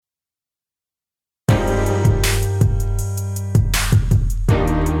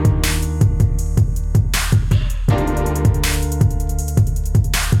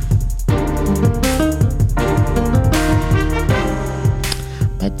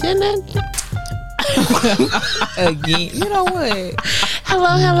Again, you know what?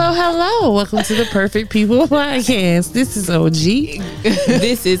 Hello. Welcome to the Perfect People Podcast. This is OG.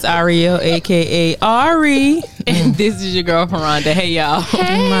 This is Ariel, aka Ari. And this is your girl Ferranda. Hey y'all.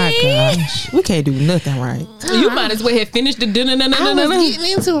 Oh my gosh, we can't do nothing right. You might as well have finished the dinner. I was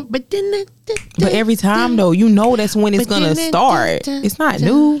getting into it, but then But every time though, you know that's when it's gonna start. It's not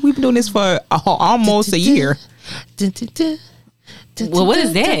new. We've been doing this for almost a year. Well, what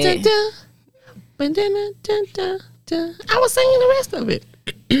is that? I was singing the rest of it.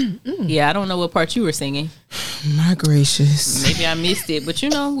 Yeah, I don't know what part you were singing. My gracious. Maybe I missed it, but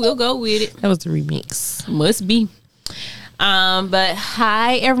we'll go with it. That was the remix. Must be. But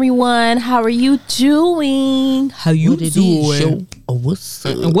hi everyone. How are you doing? How you doing? What's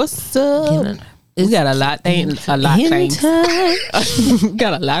up? What's up? We got a lot of things. Got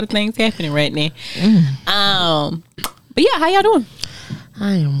a lot of things happening right now. But yeah, how y'all doing?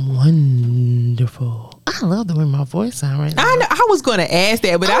 I am wonderful. I love the way my voice sounds right now. I was gonna ask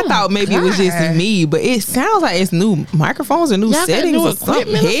that, but I thought maybe it was just me. But it sounds like it's new microphones or new settings or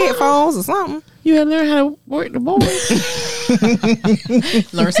something, headphones or something. You gotta learn how to work the board.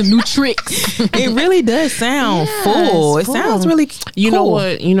 Learn some new tricks. It really does sound full. It sounds really You cool. know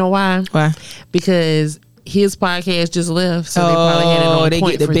what? You know why? Why? Because his podcast just left, so they probably had it on they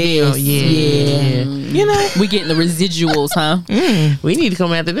point get the for best. them. Yeah. You know, We getting the residuals, huh? We need to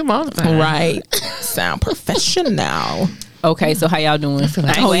come after them all the time. right? Sound professional. Okay, so how y'all doing? I ain't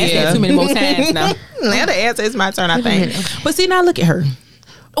like- gonna ask that too many more times now. Now the answer is my turn, I think. But see, now look at her.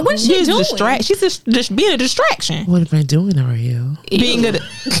 What is she She's doing? She's just being a distraction. What am I doing, Ariel?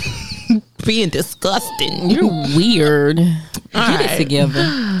 Being disgusting. You're weird. Get right. it together.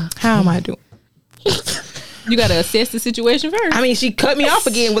 How am I doing? You gotta assess the situation first. I mean, she cut me off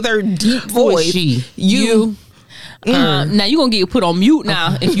again with her deep voice. She. You. Now you gonna get put on mute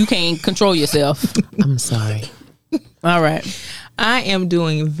now if you can't control yourself. I'm sorry. All right. I am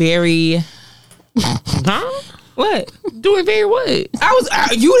doing very. Huh? What? Doing very what?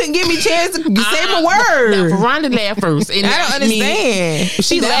 You didn't give me a chance to say my word. Veronda laughed first. And I don't understand.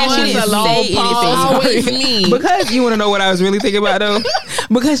 She laughed. She was didn't a long say pause. anything. Always me. Because you want to know what I was really thinking about though?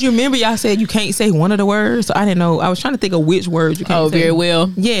 Because you remember y'all said you can't say one of the words, so I didn't know. I was trying to think of which words you can't Oh, say. very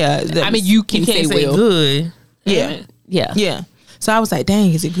well. Yeah. I mean, you can say Can't say well. good. Yeah. Yeah. Yeah. So I was like,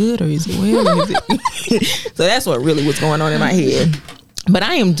 dang, is it good or is it well? So that's what really was going on in my head. But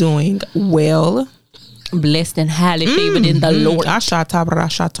I am doing well. Blessed and highly favored in the Lord. I Oh,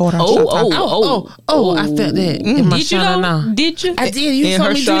 I felt that in my Did you shana know? now. Did you? I did. You In told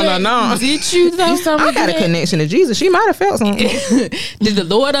her me to do shana that. now. Did you though? You told me I to got do a that. connection to Jesus. She might have felt something. Did the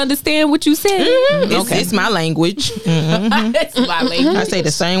Lord understand what you said? It's my language. That's my language. I say the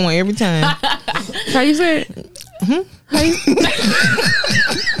same one every time. How you say it?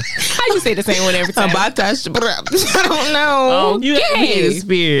 How you say the same one every time? I don't know. You have to be in the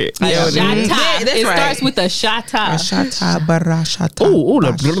spirit. A shata. Yeah, that's It right. starts with a shata. Shata barashata.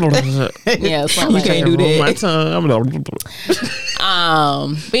 Yeah, something You like can't do that. My tongue.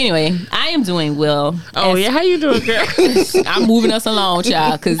 But anyway, I am doing well. Oh yeah, how you doing, girl? I'm moving us along,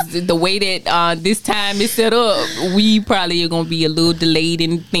 child, because the way that this time is set up, we probably are going to be a little delayed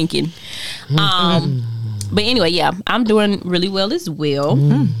in thinking. But anyway, yeah, I'm doing really well as well.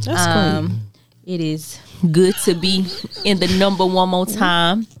 That's great. It is good to be in the number one more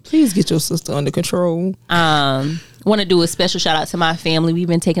time. Please get your sister under control. Want to do a special shout out to my family. We've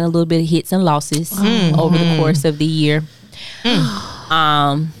been taking a little bit of hits and losses over the course of the year.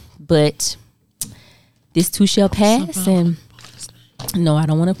 But this too shall pass, and no, I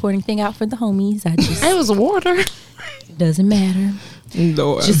don't want to pour anything out for the homies. I just It was water. doesn't matter.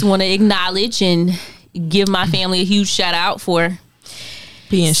 Lord. Just want to acknowledge and give my family a huge shout out for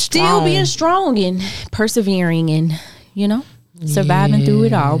being still being strong and persevering and surviving through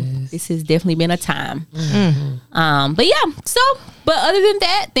it all. This has definitely been a time. But yeah, but other than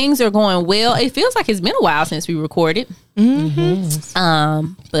that, things are going well. It feels like it's been a while since we recorded.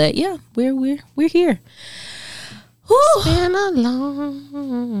 But yeah, we're here. Whew. Been a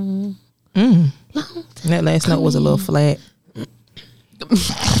long That last note was a little flat.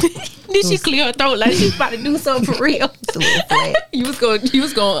 Did she clear her throat like she's about to do something for real? It's a little flat. You was going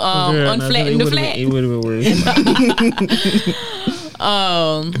unflatten the flat. It would have been worse.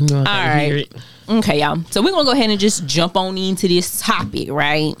 All right. Okay, y'all. So we're gonna go ahead and just jump on into this topic,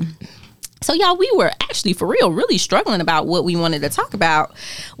 right? So y'all, we were actually for real really struggling about what we wanted to talk about,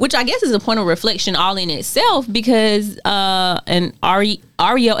 which I guess is a point of reflection all in itself, because and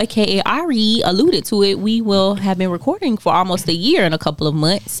Ariel, aka Ari, alluded to it. We will have been recording for almost a year in a couple of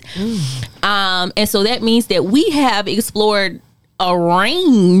months. And so that means that we have explored a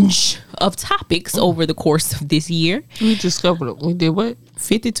range of topics over the course of this year. We discovered we did what?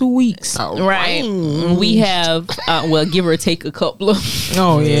 52 weeks. Right. We have, give or take a couple of.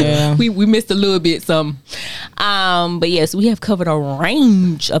 Oh, yeah. we missed a little bit some. But yes, we have covered a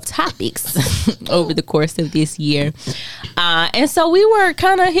range of topics over the course of this year. And so we were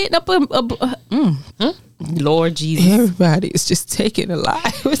kind of hitting up Lord Jesus. Everybody is just taking a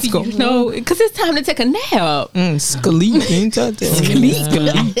lot. What's going on? Because it's time to take a nap.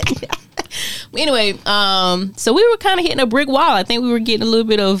 Anyway, so we were kind of hitting a brick wall. I think we were getting a little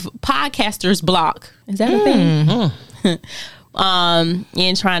bit of podcaster's block. Is that a thing?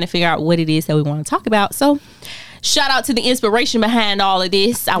 And trying to figure out what it is that we want to talk about. So shout out to the inspiration behind all of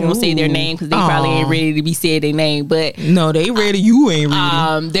this. I won't say their name because they probably ain't ready to be said their name, but no, they ready. You ain't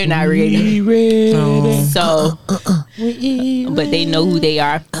ready. They're not ready. So, but they know who they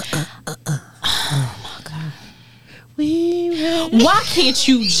are. Why can't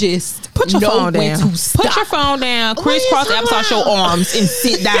you just put your phone down? Put your phone down, crisscross applesauce your arms, and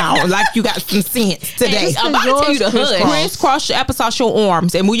sit down like you got some sense today. I'm about to tell you to hush. Crisscross your applesauce your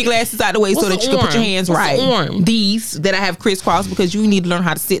arms and move your glasses out of the way so that you can put your hands right. These that I have crisscross because you need to learn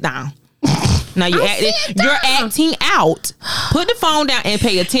how to sit down. Now you're acting out. Put the phone down and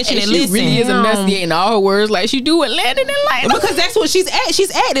pay attention and listen. She really is enunciating all her words like she do with Landon and Light. Because that's what she's at.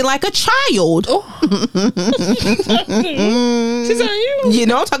 She's acting like a child. She's on you. You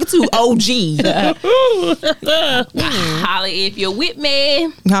know, I'm talking to OG. Holla if you're with me.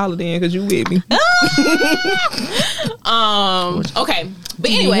 Holla then, because you with me. Okay, but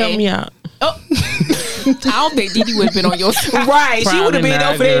anyway, help me out. I don't think Didi would have been on your side. Right. She would have been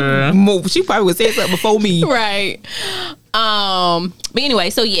over there. She probably would have said something before me. Right. But anyway,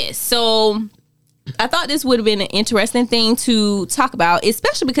 so yes. So I thought this would have been an interesting thing to talk about,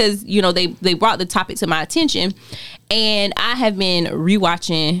 especially because, you know, they brought the topic to my attention. And I have been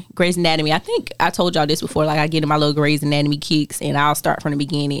rewatching Grey's Anatomy. I think I told y'all this before. Like, I get in my little Grey's Anatomy kicks and I'll start from the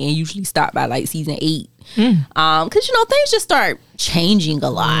beginning and usually stop by like season 8. Because, you know, things just start changing a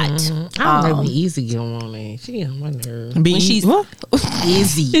lot. I don't know. Be easy get on there. She on my nerve. When she's what?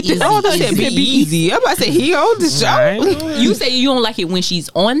 Easy. Oh, I said be easy. I'm about to say he on the show. Right. You say you don't like it when she's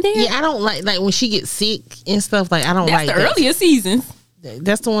on there? Yeah, I don't like when she gets sick and stuff. Like, I don't That's like the earlier seasons.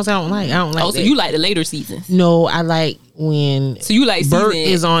 That's the ones I don't like. I don't like. Oh, so you like the later seasons? No, I like when. So you like Bert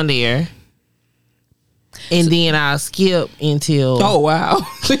is on there, and then I'll skip until. Oh wow!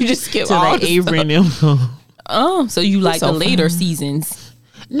 So you just skip all like Avery and them. Oh, so you like the later seasons?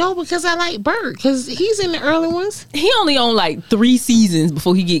 No, because I like Bert because he's in the early ones. He only on like 3 seasons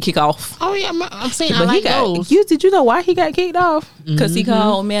before he get kicked off. Oh yeah, I'm saying I like those. Did you know why he got kicked off? Because he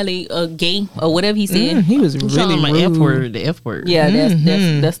called Melly a gay or whatever he said. He was really my rude. F word, the F word. Yeah,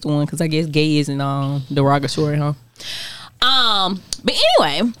 that's the one. Because I guess gay isn't derogatory, huh? But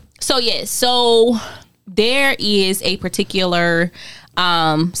anyway, so yes, so there is a particular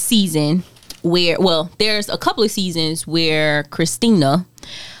season where, well, there's a couple of seasons where Christina,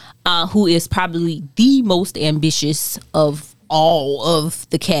 who is probably the most ambitious of all of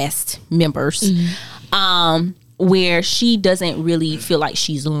the cast members, where she doesn't really feel like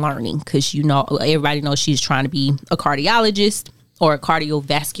she's learning because, you know, everybody knows she's trying to be a cardiologist or a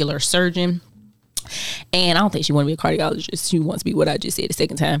cardiovascular surgeon. And I don't think she wants to be a cardiologist. She wants to be what I just said the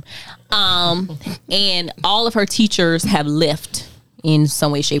second time. And all of her teachers have left in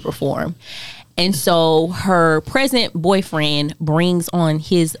some way, shape, or form. And so her present boyfriend brings on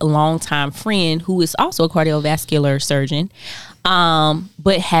his longtime friend, who is also a cardiovascular surgeon,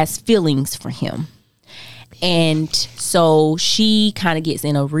 but has feelings for him. And so she kind of gets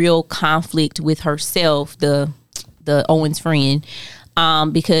in a real conflict with herself, the Owen's friend,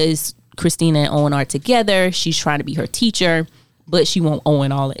 because Christina and Owen are together. She's trying to be her teacher, but she won't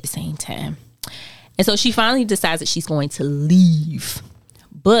Owen all at the same time. And so she finally decides that she's going to leave.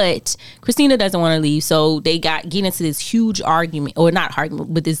 But Christina doesn't want to leave. So they get into this huge argument, or not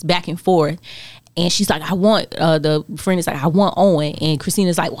argument, but this back and forth. And she's like, the friend is like, I want Owen. And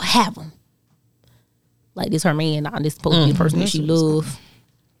Christina's like, well, have him. Like, this her man, not this supposed to be the person that she loves.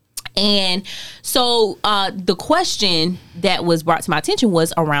 And so the question that was brought to my attention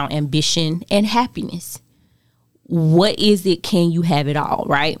was around ambition and happiness. What is it? Can you have it all?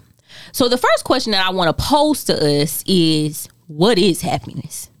 Right? So the first question that I want to pose to us is, what is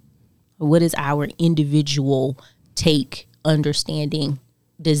happiness? What is our individual take, understanding,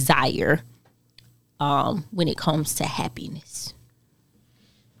 desire when it comes to happiness?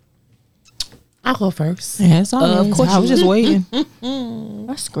 I'll go first. Yes, of course. I was just waiting.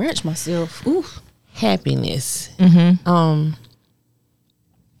 I scratched myself. Oof. Happiness. I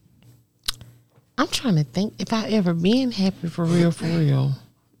I'm trying to think if I ever been happy for real.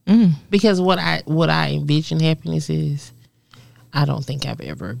 Because what I envision happiness is, I don't think I've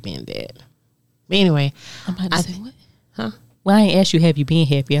ever been that. But anyway, I'm about to say what? Huh? Well, I ain't asked you, have you been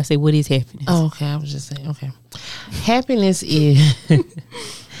happy? I say, what is happiness? Oh, okay. I was just saying, okay. Happiness is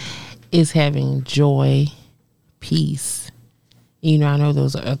is having joy, peace. You know, I know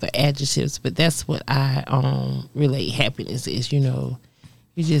those are other adjectives, but that's what I relate happiness is. You know,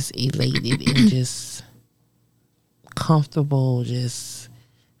 you're just elated and just comfortable, just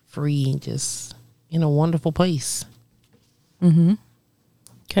free, and just in a wonderful place. Mm-hmm.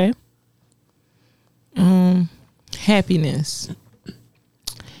 Okay. Happiness.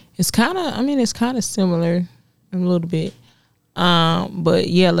 It's kind of similar a little bit. But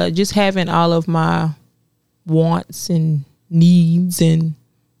yeah, like just having all of my wants and needs and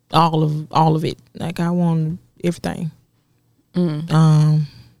all of it. Like I want everything. And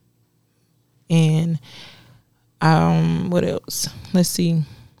what else? Let's see.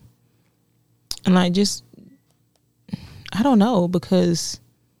 And like just I don't know, because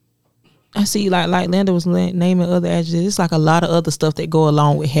I see like Linda was naming other adjectives. It's like a lot of other stuff that go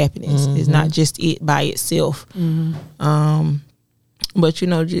along with happiness. It's not just it by itself. But you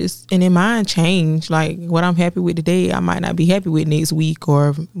know, just and then mine change. Like what I'm happy with today, I might not be happy with next week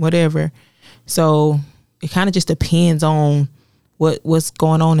or whatever. So it kind of just depends on what's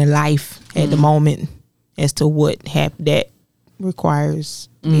going on in life at the moment as to what that requires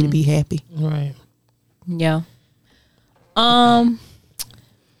me to be happy. Right. Yeah.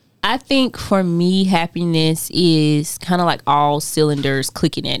 I think for me, happiness is kind of like all cylinders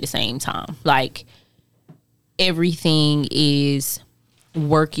clicking at the same time. Like everything is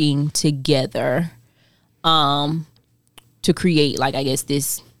working together to create, like, I guess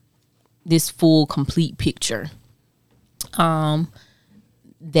this full complete picture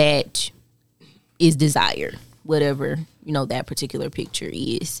that is desired, whatever, you know, that particular picture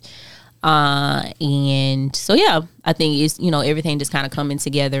is. And so, yeah, I think it's, you know, everything just kind of coming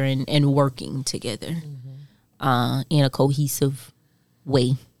together and working together in a cohesive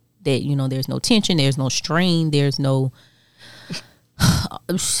way that, you know, there's no tension, there's no strain, there's no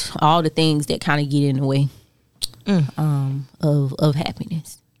all the things that kind of get in the way of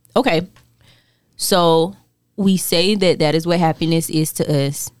happiness. Okay. So we say that is what happiness is to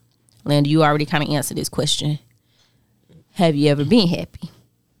us. Linda, you already kind of answered this question. Have you ever been happy?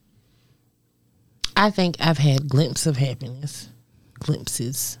 I think I've had glimpses of happiness.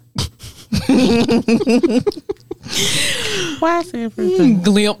 Glimpses. Why is that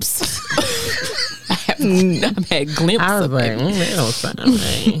glimpse? I've had glimpses. I was like, that don't sound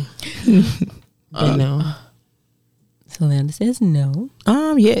right. But no. So Linda says no.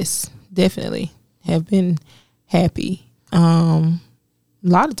 Yes, definitely have been happy. A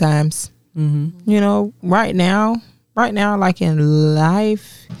lot of times, you know, right now, like in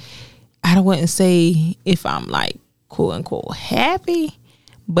life, I wouldn't say if I'm like quote unquote happy,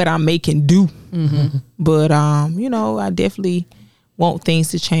 but I'm making do. But you know, I definitely want things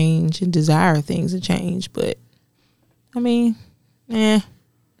to change and desire things to change. But I mean, it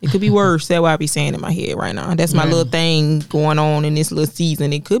could be worse. That's what I be saying in my head right now. That's my little thing going on in this little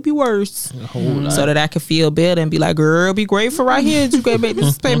season. It could be worse, so that I can feel better and be like, "Girl, be grateful right here. You gotta make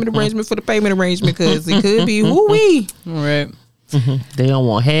this payment arrangement for the payment arrangement, because it could be woo-wee." Right. They don't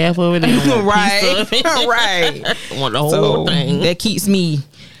want half of it. They don't want right, piece of it. right. They want the whole thing. That keeps me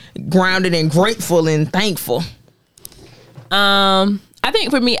grounded and grateful and thankful. I think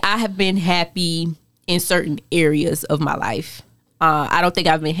for me, I have been happy in certain areas of my life. I don't think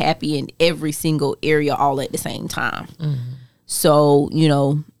I've been happy in every single area all at the same time. So, you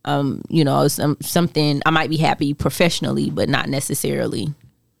know, something I might be happy professionally, but not necessarily,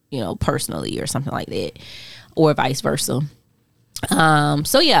 you know, personally or something like that, or vice versa.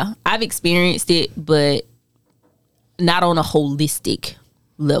 So yeah, I've experienced it, but not on a holistic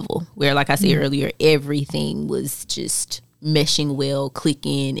level where, like I said earlier, everything was just meshing well,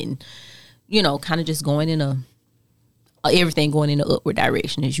 clicking, and, you know, kind of just going in everything going in the upward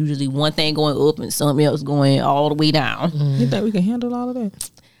direction. It's usually one thing going up and something else going all the way down. You think we can handle all of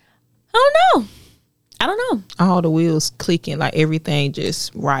that? I don't know. All the wheels clicking, like everything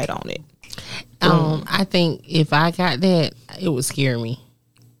just right on it. I think if I got that, it would scare me.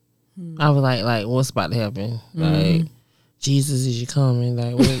 I was like, what's about to happen? Like, Jesus, is you coming?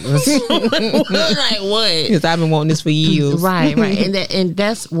 Like, what's like what? Because I've been wanting this for years. Right. And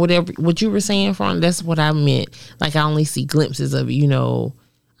that's what you were saying, Fran. That's what I meant. Like, I only see glimpses of it. You know,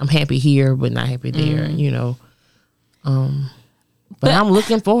 I'm happy here, but not happy there. You know, but I'm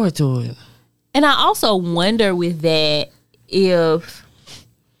looking forward to it. And I also wonder with that if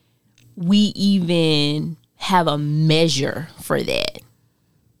we even have a measure for that.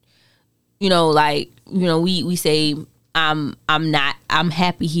 You know, like, you know, we say I'm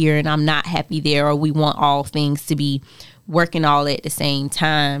happy here and I'm not happy there, or we want all things to be working all at the same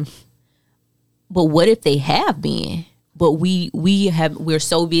time. But what if they have been? But we're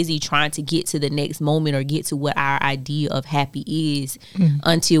so busy trying to get to the next moment or get to what our idea of happy is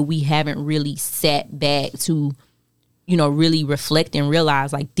until we haven't really sat back to, you know, really reflect and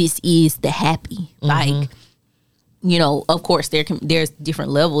realize, like, this is the happy. Like, you know, of course there's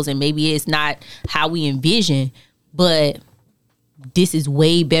different levels, and maybe it's not how we envision, but this is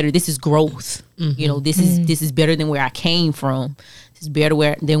way better. This is growth. You know, this is better than where I came from. This is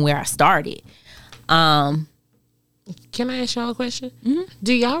better than where I started. Can I ask y'all a question?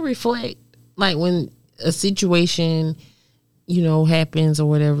 Do y'all reflect, like, when a situation, you know, happens or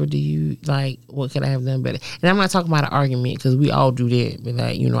whatever? Do you, like, what could I have done better? And I'm not talking about an argument, because we all do that. But,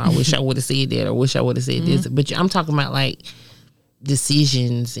 like, you know, I wish I would have said that, or wish I would have said this. But I'm talking about, like,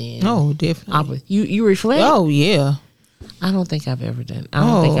 decisions and. Oh, definitely. You reflect? Oh, yeah. I don't think I've ever done. I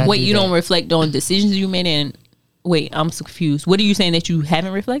don't think I Wait, do you that. don't reflect on decisions you made? And wait, I'm confused. What are you saying that you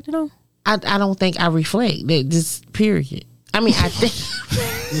haven't reflected on? I don't think I reflect. That just period. I mean, I think.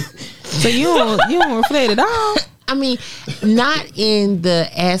 So you don't reflect at all? I mean, not in the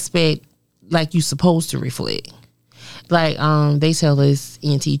aspect like you're supposed to reflect. Like, they tell us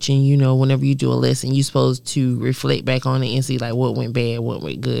in teaching, you know, whenever you do a lesson, you're supposed to reflect back on it and see, like, what went bad, what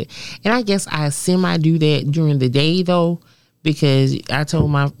went good. And I guess I do that during the day, though, because I told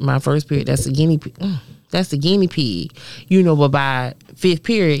my first period, that's the guinea pig, you know, but by fifth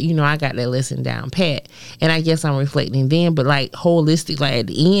period, you know, I got that lesson down pat. And I guess I'm reflecting then, but, like, holistic, like, at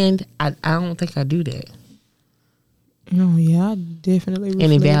the end, I don't think I do that. Oh, yeah, I definitely reflect.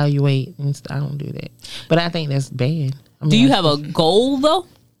 And evaluate, and I don't do that. But I think that's bad. I mean, Do you have a goal, though?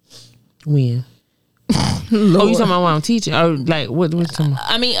 When? Oh, you talking about while I'm teaching? Or, like, what you talking about?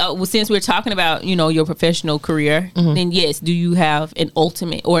 I mean, well, since we're talking about, you know, your professional career, then yes, do you have an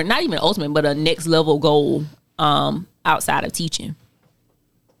ultimate, or not even ultimate, but a next level goal outside of teaching?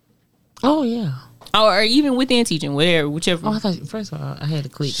 Oh, yeah. Or even within teaching, whichever. Oh, I thought, first of all, I had to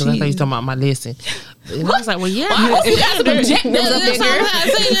click because I thought you were talking about my lesson. And I was like, well, yeah. You got some objectives up there, girl.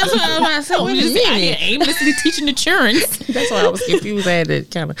 That's what I'm about to say. Wait a minute. Aimlessly teaching insurance. That's why I was confused. I had to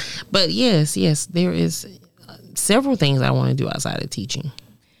kind of. But yes, there is several things I want to do outside of teaching.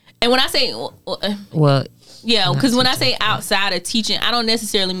 And when I say, well, yeah, because when I say outside of teaching, I don't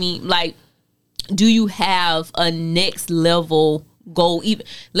necessarily mean, like, do you have a next level goal? Even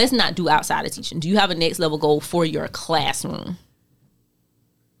let's not do outside of teaching. Do you have a next level goal for your classroom?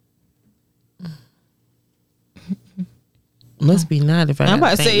 Must be not. If I'm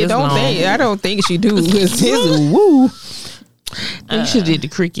about to say, don't think. I don't think she do. It's woo. You should did the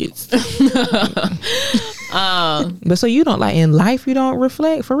crickets. But so you don't, like, in life, you don't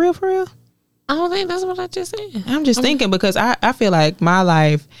reflect for real? I don't think that's what I just said. I'm just thinking, because I feel like my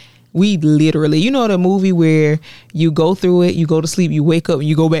life, we literally, you know, the movie where you go through it, you go to sleep, you wake up, and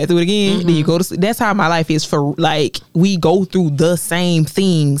you go back through it again, then you go to sleep. That's how my life is. For, like, we go through the same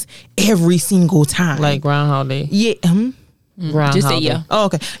things every single time, like Groundhog Day. Yeah. Groundhog Just say Day. Oh,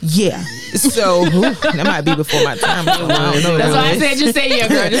 okay. Yeah. So that might be before my time. I don't know. That's why I said just say yeah,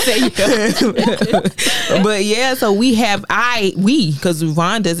 girl. Just say yeah. But yeah, so because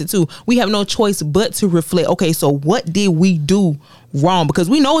Ron does it too. We have no choice but to reflect. Okay, so what did we do wrong? Because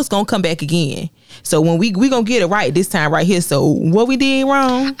we know it's gonna come back again. So when we gonna get it right this time right here. So what we did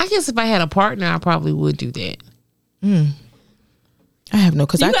wrong? I guess if I had a partner, I probably would do that. I have no,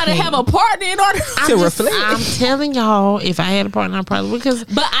 because You gotta have a partner in order to reflect. I'm telling y'all, if I had a partner, I probably would.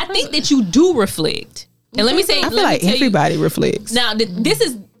 But I think that you do reflect. And let me say, I feel like everybody reflects. Now, this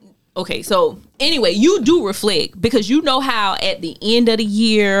is okay. So anyway, you do reflect, because you know how at the end of the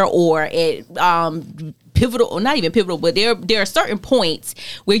year, or at pivotal, or not even pivotal, but there are certain points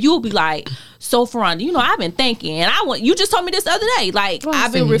where you'll be like, so Ferranda, you know, I've been thinking, and you just told me this the other day, like,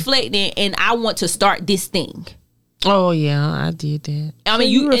 I've been reflecting, and I want to start this thing. Oh yeah, I did that. I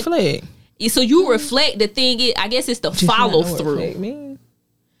mean, you reflect. So you reflect. The thing is, I guess it's the follow through.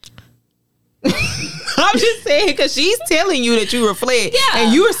 I'm just saying, because she's telling you that you reflect,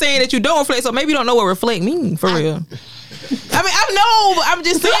 and you were saying that you don't reflect. So maybe you don't know what reflect means for real. I mean, I know, but I'm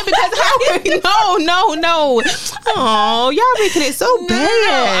just saying, because no. Oh, y'all making it so bad.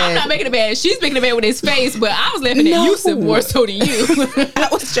 No, I'm not making it bad. She's making it bad with his face, but I was laughing at you more so than you. I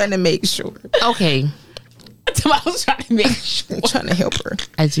was trying to make sure. Okay. I was trying to make sure. I'm trying to help her.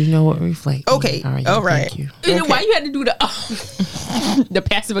 I do know what reflect. Okay. All right. Thank you. Okay. Why you had to do the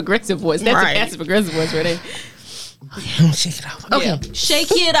passive aggressive voice? That's a passive aggressive voice right there. Shake it off. Okay. Yeah.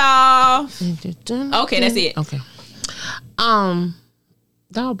 Shake it off. Okay, that's it. Okay.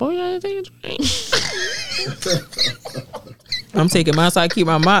 Dog, boy, you ain't taking a drink. I'm taking mine so I keep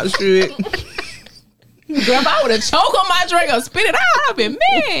my mouth shut. Girl, if I would have choked on my drink or spit it out, I'd been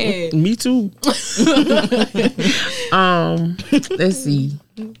mad. Me too. Let's see.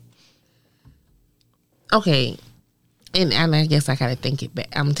 Okay. And I guess I gotta think it back.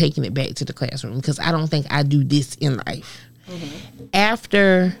 I'm taking it back to the classroom because I don't think I do this in life. Mm-hmm.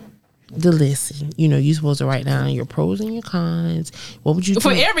 After the lesson, you're supposed to write down your pros and your cons. What would you do?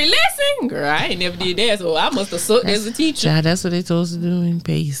 For every lesson? Girl, I ain't never did that, so I must have sucked as a teacher. Child, that's what they supposed to do in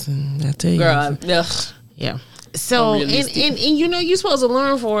PACE, and I tell you. Girl, yeah. So, and you're supposed to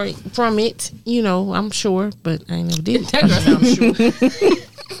learn from it, I'm sure, but I ain't never did it. I'm sure.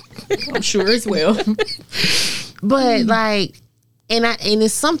 I'm sure as well. But and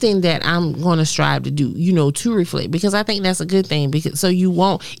it's something that I'm going to strive to do, to reflect, because I think that's a good thing, because so you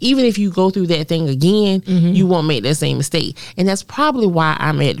won't, even if you go through that thing again, you won't make that same mistake. And that's probably why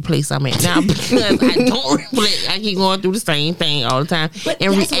I'm at the place I'm at now, because I don't reflect. I keep going through the same thing all the time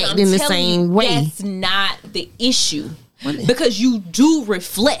and reacting the same way. That's not the issue, because you do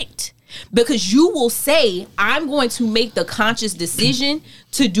reflect. Because you will say, I'm going to make the conscious decision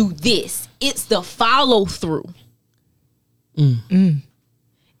to do this. It's the follow through.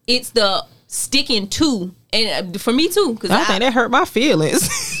 It's the sticking to, and for me too, because I think that hurt my feelings.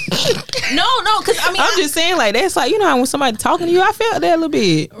 No, because I mean, I'm just saying, that's like, how when somebody talking to you, I felt that a little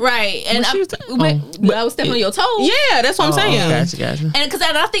bit, right? And I was stepping on your toes. Yeah, that's what I'm saying. Gotcha. And because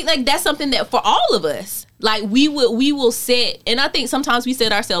I think that's something that for all of us, we will set, and I think sometimes we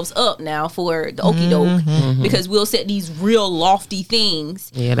set ourselves up now for the okie doke, because we'll set these real lofty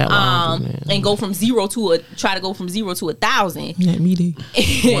things, and go from try to go from 0 to 1,000. Let me do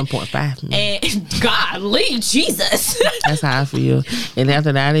 1.5. And golly, Jesus, that's how I feel. And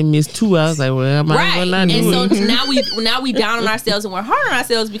after that, I didn't miss 2 hours. Like, well, I'm not gonna do it. And so now we down on ourselves and we're hard on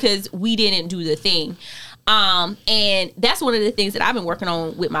ourselves because we didn't do the thing. And that's one of the things that I've been working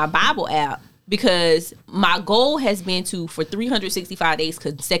on with my Bible app, because my goal has been for 365 days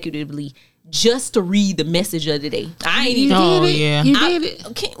consecutively, just to read the message of the day. I ain't even. Oh yeah, you did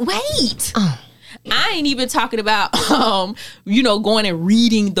it. Wait. I ain't even talking about going and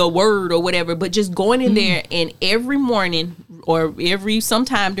reading the word or whatever, but just going in there and every morning or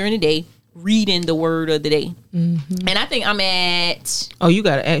sometime during the day reading the word of the day. And I think I'm at. Oh, you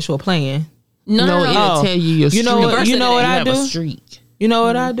got an actual plan? No, it'll tell you your streak. You know what I do? You know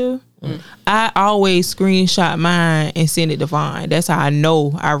what I do? I always screenshot mine and send it to Vaughn. That's how I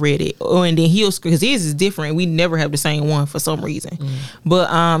know I read it. And then he'll, because his is different. We never have the same one for some reason. But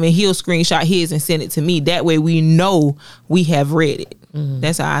and he'll screenshot his and send it to me. That way we know we have read it.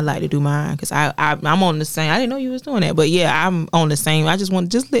 That's how I like to do mine, because I'm on the same. I didn't know you was doing that, but yeah, I'm on the same. I just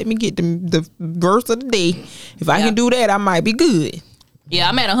let me get the verse of the day. If I can do that, I might be good. Yeah,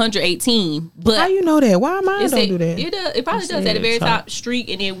 I'm at 118. But how you know that? Why mine don't do that? It probably does at the very top, streak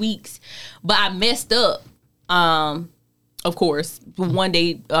and then weeks. But I messed up. Of course, one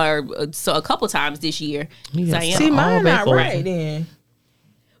day or so a couple times this year. See, mine not right then.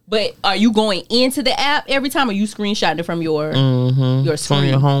 But are you going into the app every time, or you screenshotting it from your screen, from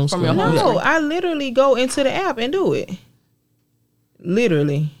your home screen? No, I literally go into the app and do it.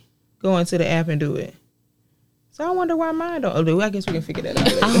 Literally, go into the app and do it. So I wonder why mine don't. I guess we can figure that out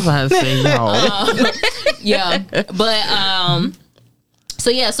later. I was about to say no. Yeah, but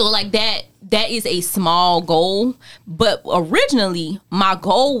so like that is a small goal. But originally, my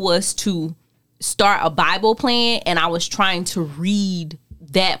goal was to start a Bible plan, and I was trying to read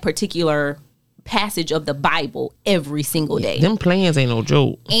that particular passage of the Bible every single day. Them plans ain't no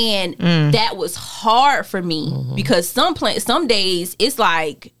joke. And that was hard for me because some days it's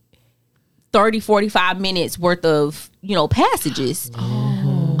like 30-45 minutes worth of passages.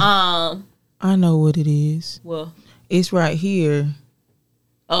 I know what it is. Well, it's right here.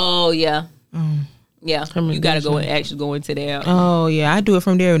 Oh yeah. Yeah, you gotta go and actually go into that. Oh yeah, I do it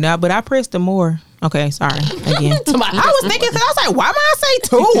from there now, but I press the more. Okay, sorry again. I was thinking, I was like, why am I say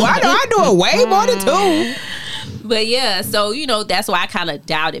 2? I know I do it way more than 2. But yeah, so that's why I kind of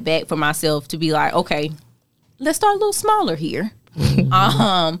dialed it back for myself to be like, okay, let's start a little smaller here.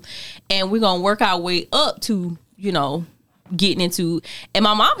 And we're gonna work our way up to getting into. And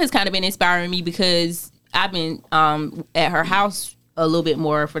my mom has kind of been inspiring me because I've been at her house a little bit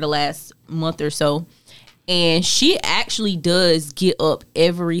more for the last month or so, and she actually does get up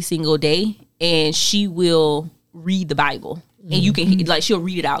every single day and she will read the Bible, and you can she'll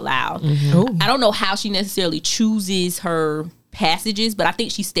read it out loud. I don't know how she necessarily chooses her passages, but I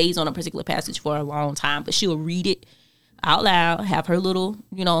think she stays on a particular passage for a long time. But she'll read it out loud, have her little,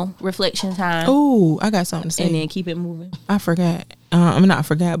 reflection time. Oh, I got something to say. And then keep it moving. I forgot. I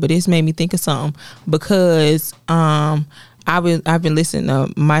forgot, but this made me think of something because I've been listening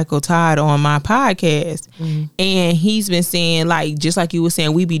to Michael Todd on my podcast, and he's been saying, like, just like you were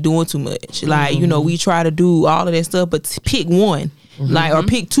saying, we be doing too much. Like, we try to do all of that stuff, but pick one, like, or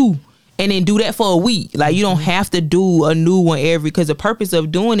pick two. And then do that for a week. Like, you don't have to do a new one because the purpose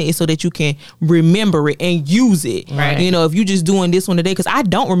of doing it is so that you can remember it and use it. Right. If you just doing this one today, because I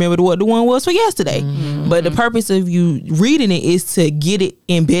don't remember what the one was for yesterday. But the purpose of you reading it is to get it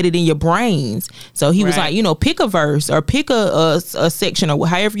embedded in your brains. So he was like, pick a verse or pick a section or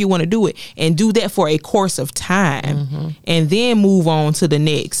however you want to do it, and do that for a course of time, and then move on to the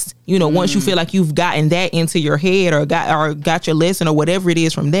next. Once you feel like you've gotten that into your head or got your lesson or whatever it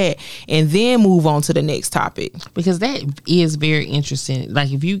is from that, and then move on to the next topic. Because that is very interesting.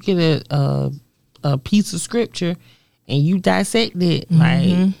 Like, if you get a piece of scripture and you dissect it, like,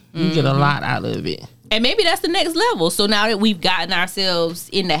 you get a lot out of it. And maybe that's the next level. So now that we've gotten ourselves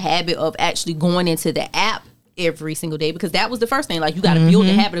in the habit of actually going into the app every single day, because that was the first thing. Like, you got to build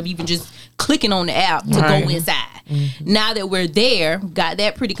the habit of even just clicking on the app to go inside. Now that we're there, got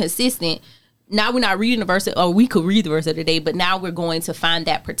that pretty consistent. Now we're not reading the verse, or we could read the verse of the day, but now we're going to find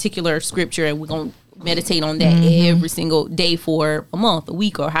that particular scripture and we're going to meditate on that every single day for a month, a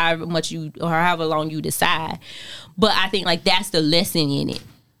week, or however long you decide. But I think, like, that's the lesson in it.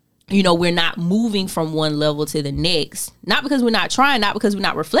 We're not moving from one level to the next, not because we're not trying, not because we're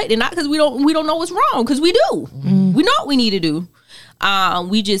not reflecting, not because we don't know what's wrong, because we do. We know what we need to do.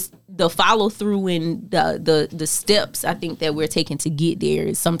 We just, the follow through and the steps I think that we're taking to get there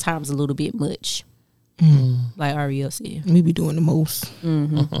is sometimes a little bit much. Like Ariel said, we be doing the most. I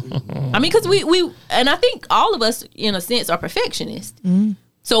mean, because we and I think all of us in a sense are perfectionists.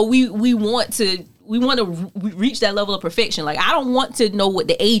 So we want to reach that level of perfection. Like, I don't want to know what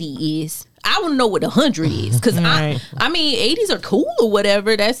the 80 is. I want to know what the 100 is, because I mean, 80s are cool or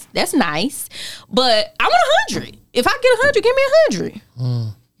whatever. That's nice, but I want 100. If I get 100, give me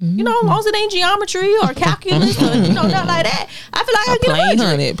 100. As long as it ain't geometry or calculus or not like that, I feel like I get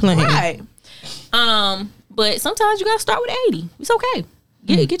 100. Plain. Right. But sometimes you gotta start with 80. It's okay.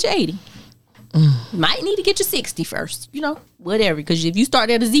 Get your 80. Might need to get your 60 first, whatever, because if you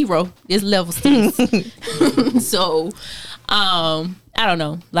start at a 0, there's level 6. So I don't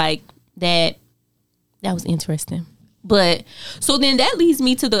know, like, that was interesting. But so then that leads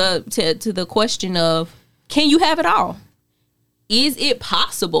me to the question of, can you have it all? Is it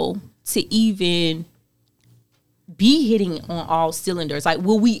possible to even be hitting on all cylinders? Like,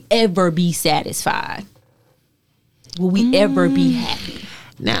 will we ever be satisfied? Will we ever be happy?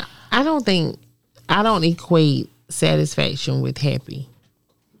 Now, I don't equate satisfaction with happy.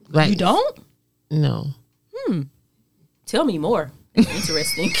 Like, you don't? No. Tell me more.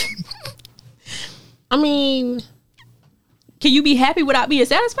 Interesting. I mean, can you be happy without being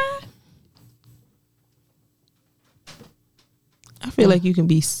satisfied? I feel like you can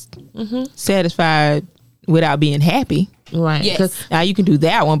be satisfied without being happy. Right. Yes. Now you can do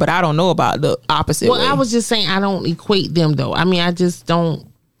that one, but I don't know about the opposite way. I was just saying I don't equate them, though. I mean, I just don't.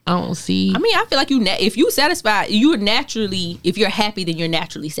 I don't see. I mean, I feel like if you satisfied, you're naturally. If you're happy, then you're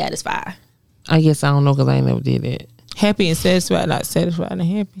naturally satisfied. I guess I don't know, because I never did it. Happy and satisfied, not satisfied and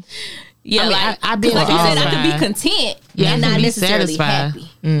happy. Yeah, I mean, I've been like you said, I satisfied. can be content Yeah, and I can not be necessarily satisfied.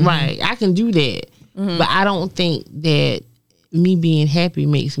 happy. Right. I can do that, but I don't think that me being happy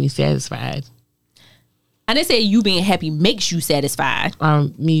makes me satisfied. I didn't say you being happy makes you satisfied.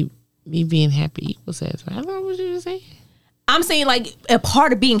 Me being happy equals satisfied. I don't know what you were saying. I'm saying, like, a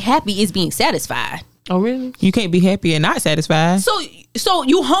part of being happy is being satisfied. Oh, really? You can't be happy and not satisfied. So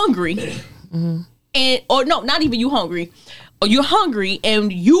you hungry, or no, not even you hungry. Or you're hungry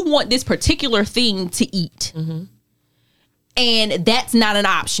and you want this particular thing to eat, and that's not an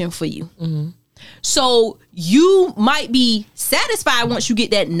option for you. So you might be satisfied once you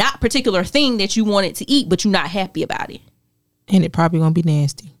get that not particular thing that you wanted to eat, but you're not happy about it. And it probably gonna be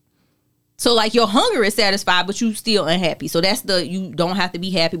nasty. So, like, your hunger is satisfied, but you still unhappy. So that's you don't have to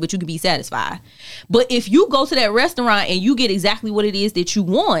be happy, but you can be satisfied. But if you go to that restaurant and you get exactly what it is that you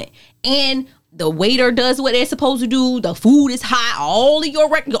want, and the waiter does what they're supposed to do, the food is hot, all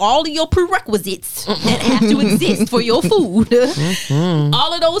of your prerequisites that have to exist for your food,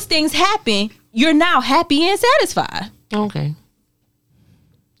 all of those things happen, you're now happy and satisfied. Okay.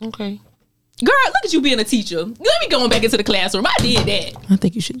 Girl, look at you being a teacher. Let me go back into the classroom. I did that. I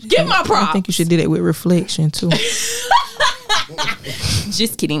think you should Give my props. I think you should do that with reflection too.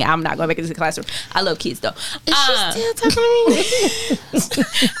 Just kidding. I'm not going back into the classroom. I love kids though. Is she still talking to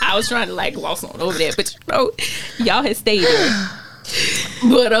me? I was trying to like gloss on over there, but y'all had stayed there.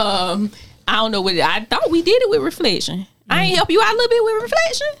 But I don't know what I thought we did it with reflection. I ain't help you out a little bit with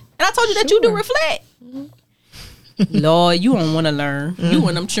reflection, and I told you that you do reflect. Lord, you don't want to learn. You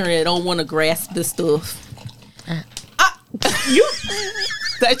and them children that don't want to grasp the stuff. You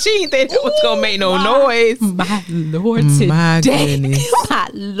that she ain't think it was gonna make no noise. My Lord, today. My goodness. My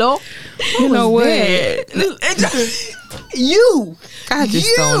Lord. You know what? You. I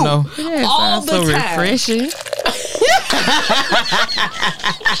just don't know. Yeah, All the so time. refreshing. It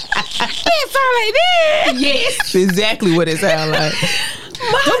sound like that. Yes. That's exactly what it sounds like.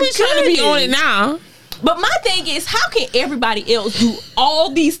 Don't be trying to be on it now. But my thing is, how can everybody else do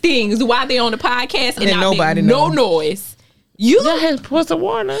all these things while they on the podcast and not nobody make no noise? You had to pour some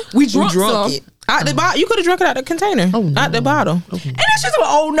water. we drunk some. it out the bottle. You could have drunk it out the container, out the bottle, And that's just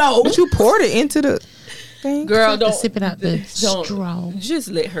no. but you poured it into the thing. Girl, don't Sip it out the don't- straw. Just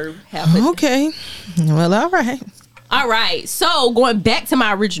let her have it. Okay, well, all right. All right. So going back to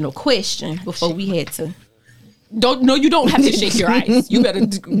my original question before we had to. You don't have to shake your eyes. You better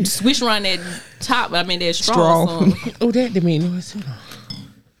swish around that top. I mean that straw. Oh, that didn't mean noise.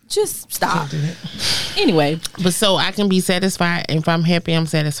 Just stop. Anyway, But so I can be satisfied. And if I'm happy, I'm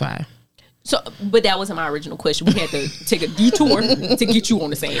satisfied. but that wasn't my original question. We had to take a detour to get you on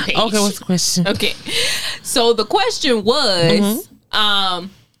the same page. Okay, what's the question? Okay. So the question was,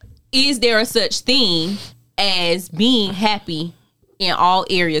 is there a such thing as being happy in all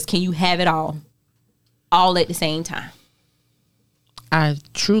areas? Can you have it all at the same time? I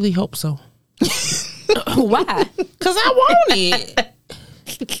truly hope so. Why? Because I want it.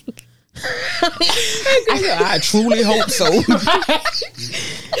 I truly hope so.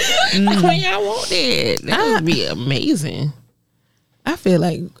 I want it. That would be amazing. I feel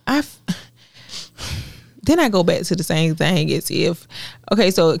like then I go back to the same thing as if,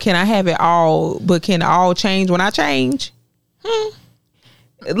 okay, so can I have it all, but can it all change when I change?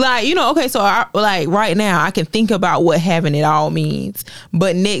 Like, okay, so like right now I can think about what having it all means,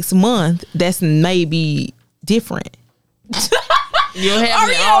 but next month that's maybe different. You'll have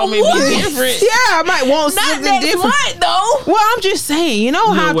it all maybe different. Yeah, I might want Not something next different. month, though. Well, I'm just saying,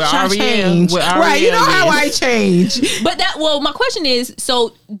 how I change. with Right, Ariel, how yes. I change. But my question is,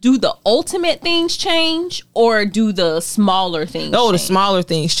 so do the ultimate things change or do the smaller things Oh, the change? smaller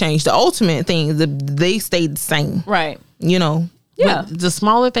things change. The ultimate things, they stay the same. Right. Yeah. But the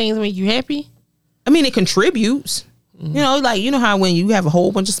smaller things make you happy? I mean, it contributes. Like, how when you have a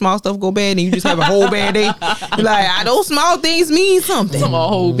whole bunch of small stuff go bad and you just have a whole bad day, like, those small things mean something. A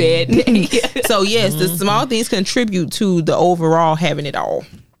whole bad day. So, yes, the small things contribute to the overall having it all.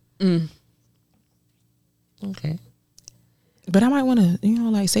 Okay. But I might want to,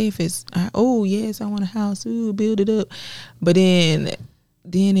 like, say if it's, yes, I want a house, build it up. But then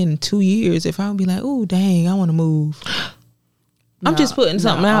in 2 years, if I would be like, dang, I want to move. I'm just putting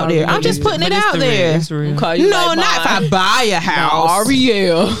something out there. I'm just putting it out there. It's real. No, not if I buy a house.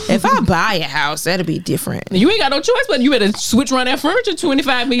 Ariel. If I buy a house, that'll be different. You ain't got no choice, but you better switch around that furniture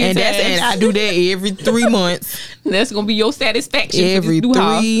 25 million times. And I do that every 3 months. That's gonna be your satisfaction. Every for this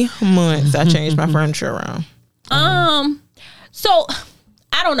new 3 months, I change my furniture around. house. So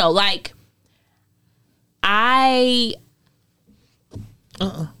I don't know. Like, I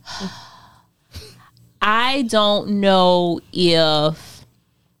don't know if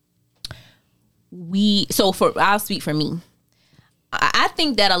I'll speak for me. I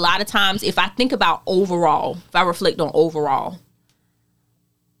think that a lot of times, if I think about overall, if I reflect on overall,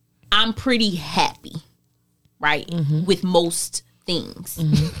 I'm pretty happy, right? With most things.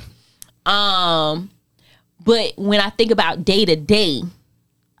 But when I think about day to day,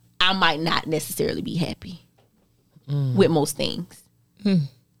 I might not necessarily be happy with most things.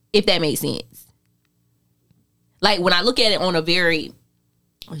 If that makes sense. Like, when I look at it on a very,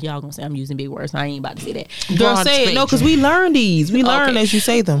 y'all gonna say I'm using big words, so I ain't about to say that. Girl, say it. No, because we learn these. We learn as you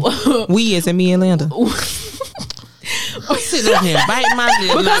say them. We as in me and Linda. I'm sitting up here biting my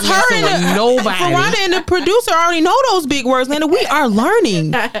lip. Because her and Verona and the producer already know those big words, Linda. We are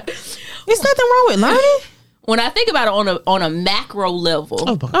learning. There's nothing wrong with learning. When I think about it on a macro level.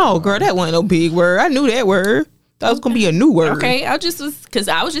 Oh, girl, that wasn't no big word. I knew that word. That was gonna be a new word. Okay, I was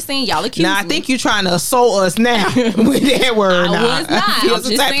just saying y'all accused Now I me. think you're trying to assault us now with that word. I was not. I feel I'm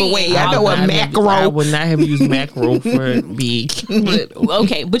some just type of saying. way. I know what I macro. would not have used macro for big.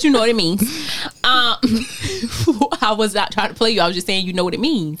 Okay, but you know what it means. I was not trying to play you. I was just saying you know what it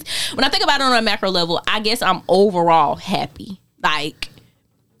means. When I think about it on a macro level, I guess I'm overall happy. Like,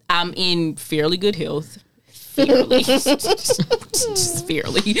 I'm in fairly good health, fairly.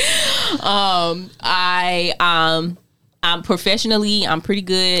 Fairly. I'm professionally, I'm pretty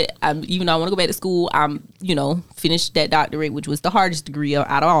good. Even though I want to go back to school, I'm, finished that doctorate, which was the hardest degree out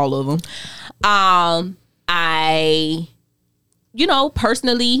of all of them. I,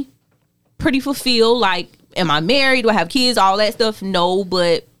 personally pretty fulfilled. Like, am I married? Do I have kids? All that stuff? No,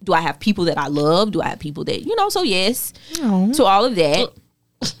 but do I have people that I love? Do I have people that, so yes, to all of that.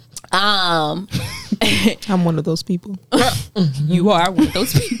 I'm one of those people. You are one of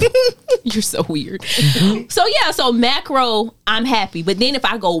those people. You're so weird. So macro, I'm happy. But then if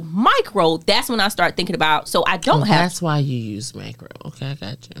I go micro, that's when I start thinking about, so I don't have. That's why you use macro. Okay, I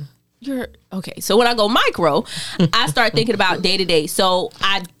got you. You're okay. So when I go micro, I start thinking about day to day. So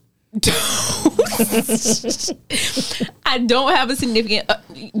I don't have a significant.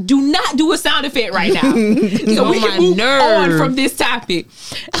 Do not do a sound effect right now. So we can move on from this topic.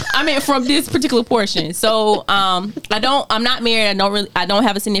 I mean, from this particular portion. So I'm not married. I don't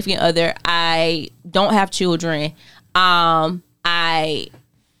have a significant other. I don't have children. I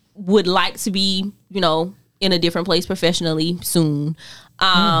would like to be, in a different place professionally soon.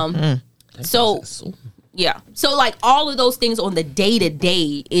 So yeah. So like all of those things on the day to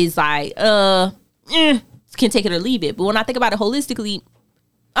day is like, can take it or leave it. But when I think about it holistically,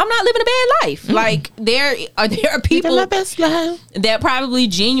 I'm not living a bad life. Like there are people that probably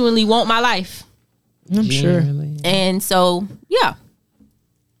genuinely want my life. I'm sure. And so, yeah.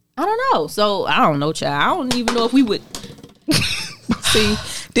 I don't know. So I don't know, child. I don't even know if we would see.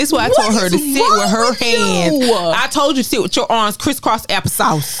 This is why I told her to sit with her hands. I told you to sit with your arms crisscross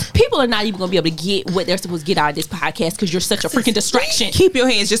applesauce. People are not even going to be able to get what they're supposed to get out of this podcast because you're such a freaking distraction. Keep your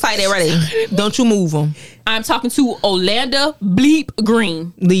hands just like that right there. Don't you move them. I'm talking to Olanda Bleep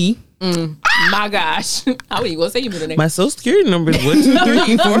Green. Lee. My gosh. I wasn't going to say your middle name. My social security number is 1, 2,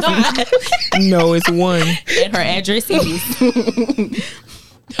 3, 4. No, it's 1. And her address is.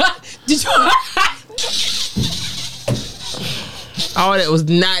 Did you? Oh, that was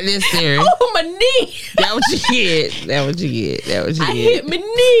not necessary. Oh, my knee. That what you get. I hit my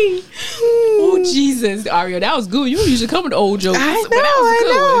knee. Oh, Jesus, Aria, that was good. You usually come with old jokes. I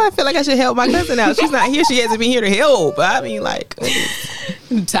know. I feel like I should help my cousin out. She's not here. She hasn't been here to help. I mean, like,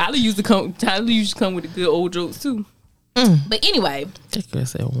 Tyler used to come with the good old jokes too. But anyway, I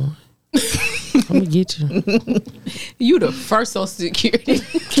guess that one. I'm gonna get you. You the first Social Security.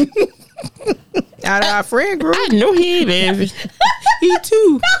 Out of our friend group. I know he ain't. He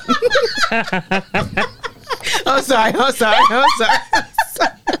too. I'm sorry. I'm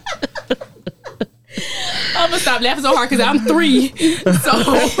gonna stop laughing so hard because I'm 3.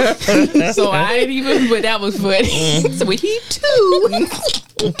 So I ain't even, but that was funny. So he too.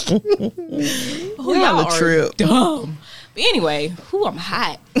 Oh, y'all are trip. Dumb. But anyway, I'm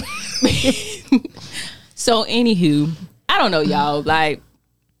hot. So anywho, I don't know, y'all. Like,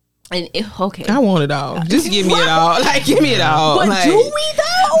 okay. I want it all. Just give me it all. Like, give me it all. But like, do we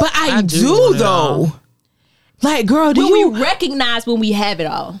though? But I do though. Like, girl, do you recognize when we have it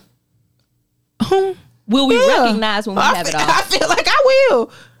all? Will we recognize when we have it all? I feel like I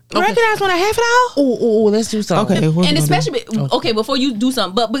will. Recognize when I have it all? Oh, let's do something. Okay. And especially, before you do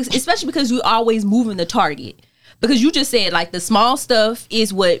something, but especially because you're always moving the target. Because you just said, like, the small stuff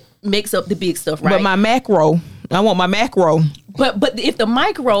is what makes up the big stuff, right? But my macro. I want my macro. But if the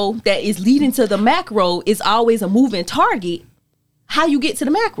micro that is leading to the macro is always a moving target, how you get to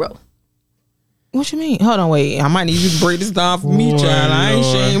the macro? What you mean? Hold on, wait. I might need you to break this down for me, child. I ain't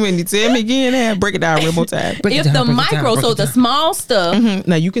shaming you. Tell me again. Break it down one more time. If the micro, so the small stuff. Mm-hmm.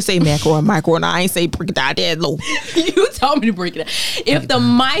 Now you can say macro and micro, and I ain't say break it down that low. You told me to break it down. If the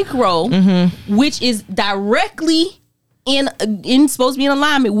micro, which is directly in supposed to be in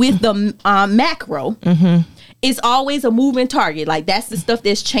alignment with the macro, it's always a moving target. Like, that's the stuff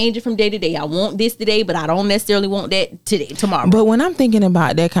that's changing from day to day. I want this today, but I don't necessarily want that tomorrow. But when I'm thinking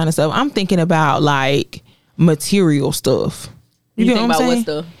about that kind of stuff, I'm thinking about like material stuff. You think about what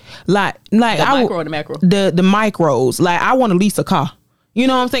stuff? Like the micro or the macro? The micros. Like, I want to lease a car. You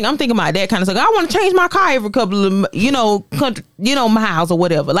know what I'm saying? I'm thinking about that kind of stuff. I want to change my car every couple of, miles or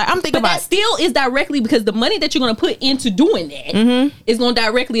whatever. Like, I'm thinking but that still is directly because the money that you're going to put into doing that is going to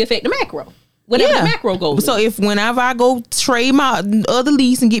directly affect the macro. Whatever the macro goes. So if whenever I go trade my other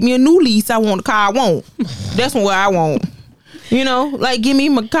lease and get me a new lease, I want the car I want. That's what I want. Like, give me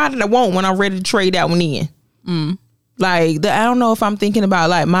my car that I want when I'm ready to trade that one in. Like, I don't know if I'm thinking about,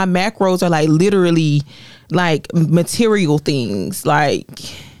 like, my macros are like literally like material things. Like,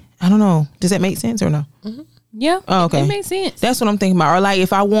 I don't know. Does that make sense or no? Yeah. Oh, okay. It makes sense. That's what I'm thinking about. Or like,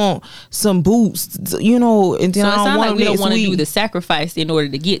 if I want some boots, and then so I don't want like we don't want to do the sacrifice in order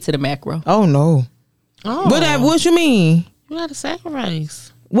to get to the macro. Oh no. Oh. What you mean? You got to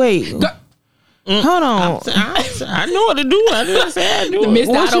sacrifice. Wait. Hold on. I know what to do. I didn't say I do.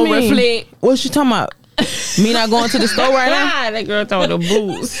 What you mean? Reflect. What you talking about? Me not going to the store right now? That girl throwing the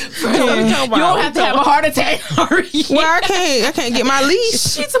boots. You don't have to have a heart attack. Well, I can't get my leash.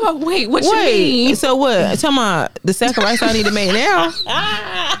 She's about, what you mean? So what? Talking about the sacrifice I need to make now?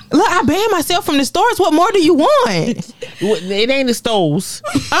 Look, I banned myself from the stores. What more do you want? It ain't the stores.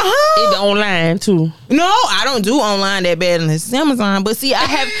 It's online too. No, I don't do online that bad unless it's Amazon. But see, I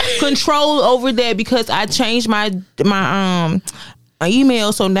have control over that because I changed my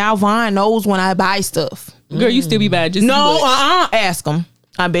email, so now Vaughn knows when I buy stuff. Girl, you still be bad. Just ask him.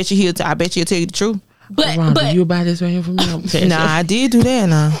 I bet you he'll tell you the truth. But you buy this right here from me? Nah, I did do that.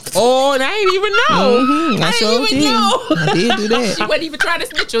 Nah. Oh, and I didn't even know. I didn't even know. I did do that. She wasn't even trying to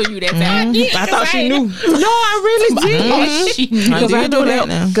snitch on you that time. I thought she knew. No, I really did. She knew. I did do that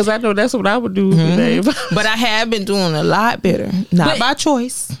now. Because I know that's what I would do today. But I have been doing a lot better. Not by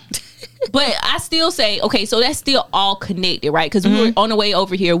choice. But I still say, okay, so that's still all connected, right? Because we were on the way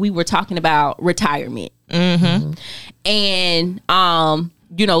over here, we were talking about retirement. And,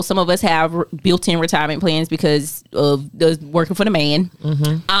 some of us have built-in retirement plans because of working for the man.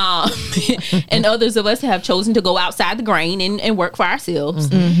 And others of us have chosen to go outside the grain and work for ourselves.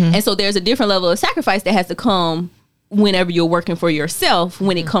 And so there's a different level of sacrifice that has to come whenever you're working for yourself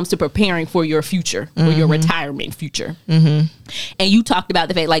when it comes to preparing for your future or your retirement future. And you talked about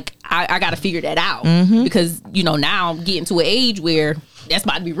the fact, like, I got to figure that out because, now I'm getting to an age where that's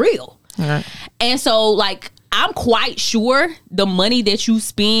about to be real. And so, like, I'm quite sure the money that you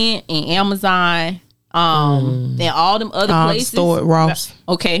spend in Amazon, and all them other places, store Ross,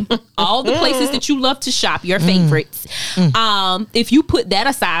 okay, all the places that you love to shop, your favorites. If you put that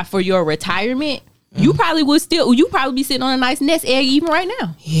aside for your retirement, you probably be sitting on a nice nest egg even right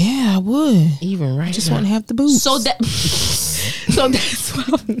now. Yeah, I would. Even right just now. want to have the boots. So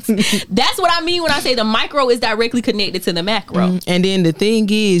that's what I mean when I say the micro is directly connected to the macro. And then the thing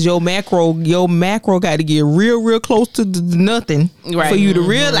is, your macro got to get real close to nothing for you to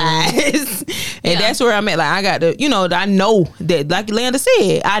realize. And that's where I'm at. Like, I got to, I know that, like Landa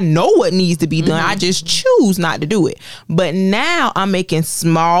said, I know what needs to be done. I just choose not to do it. But now I'm making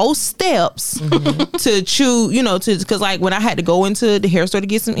small steps to choose, because like when I had to go into the hair store to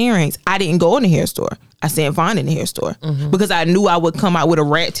get some earrings, I didn't go in the hair store. I sent Vaughn in the hair store because I knew I would come out with a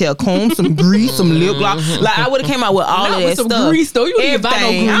rat tail comb, some grease, some lip gloss. Like, I would have came out with all of that some stuff. Grease though. You don't even buy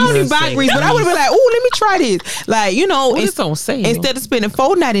no grease. I don't even buy grease, but I would have been like, "Oh, let me try this." Like, it's on sale. Instead of spending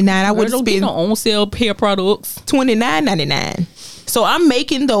 $4.99, I would have spent on sale hair products $29.99. So I'm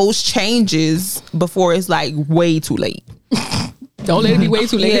making those changes before it's like way too late. Don't let it be way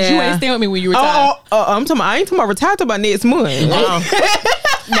too late. You ain't staying with me when you retire. I ain't talking about retire till about next month.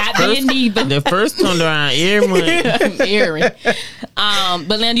 Not then neither. The first time around every month.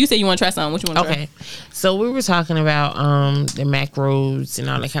 But Landa, you said you want to try something. What you want to try? Okay. So we were talking about the macros and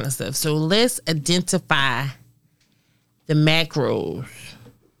all that kind of stuff. So let's identify the macros.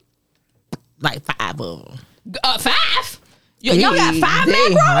 Like 5 of them. 5? Y'all got 5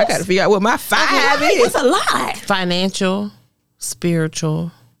 macros? I got to figure out what my 5 is. It's a lot. Financial,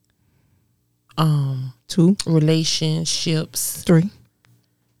 spiritual, 2, relationships, 3.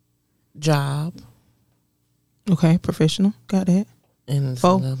 Job. Okay, professional. Got that. And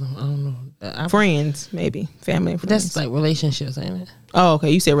 4. another, I don't know. Friends, maybe. Family and friends. That's like relationships, ain't it? Oh,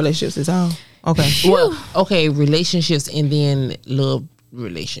 okay. You said relationships is all. Okay. Well, okay, relationships and then love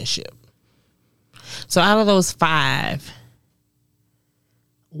relationship. So out of those 5,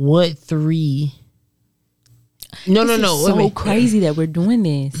 what 3? No. So crazy that we're doing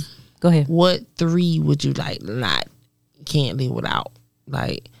this. Go ahead. What 3 would you can't live without?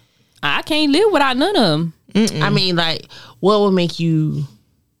 Like, I can't live without none of them. I mean, like, what would make you,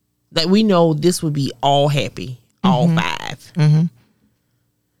 like, we know this would be all happy, all 5.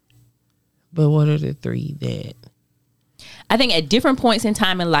 But what are the 3 that? I think at different points in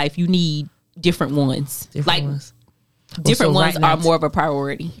time in life, you need different ones. Different ones are more of a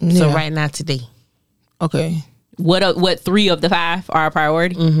priority. Yeah. So right now, today. Okay. What 3 of the 5 are a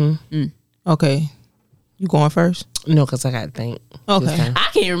priority? Okay. You going first? No, because I got to think. Okay. I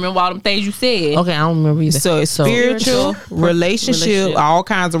can't remember all them things you said. Okay, I don't remember either. So it's spiritual, relationship, all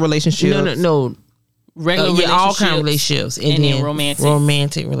kinds of relationships. No. Regular relationships. All kinds of relationships. And then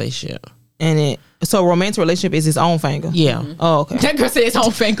romantic relationship. And so romantic relationship is its own finger? Yeah. Oh, okay. That girl said its own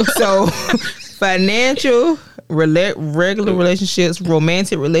finger. So financial, regular relationships,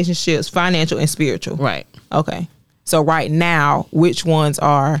 romantic relationships, financial, and spiritual. Right. Okay. So right now, which ones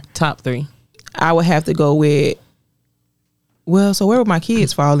are? Top 3. I would have to go with, so where would my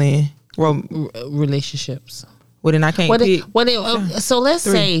kids fall in? relationships. Well, then I can't pick. So let's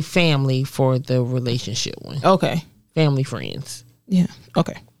say family for the relationship one. Okay. Family, friends. Yeah.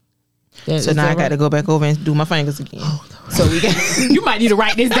 Okay. So now I got to go back over and do my fingers again. So we got. You might need to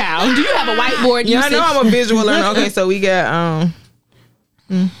write this down. Do you have a whiteboard? Yeah, I know I'm a visual learner. Okay, so we got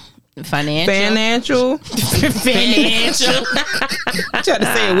financial. I tried to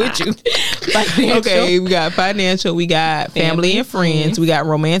say it with you. Financial. Okay, we got financial. We got family and friends. We got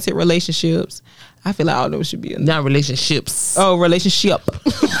romantic relationships. I feel like all of them should be in there. Not relationships. Oh, relationship.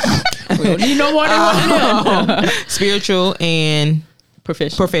 We don't need no more than one. Spiritual and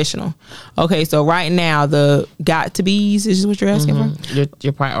professional. Okay, so right now the got to be's is what you're asking for?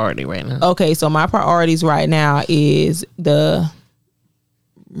 Your priority right now. Okay, so my priorities right now is the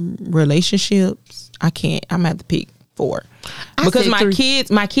relationships. I'm gonna have to pick 4 because my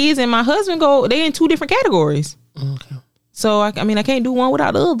kids and my husband they in 2 different categories. Okay. So I can't do one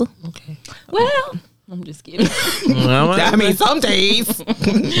without the other. Okay. Well, I'm just kidding. I mean, some days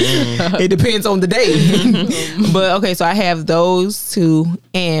it depends on the day. But okay, so I have those 2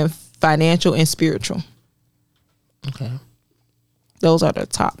 and financial and spiritual. Okay. Those are the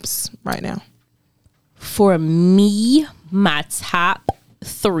tops right now. For me, my top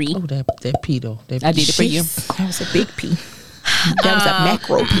 3. Oh, that P though. I did it for you. That was a big P. That was a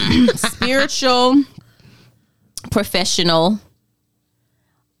macro P. Spiritual, professional,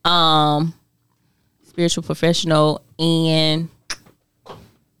 and I'm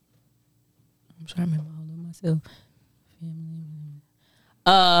trying to remember all of myself.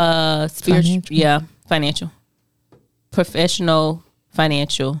 Spiritual, financial, professional,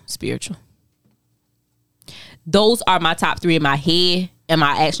 financial, spiritual. Those are my top 3 in my head. Am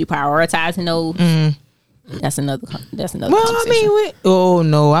I actually prioritizing those? That's another. Well, I mean, oh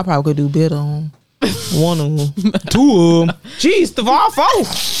no, I probably could do better on one of them, 2 of them. Jeez, the all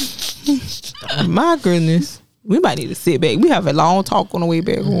 4. My goodness, we might need to sit back. We have a long talk on the way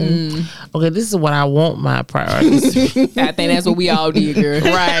back home. Okay, this is what I want my priorities. I think that's what we all did, girl.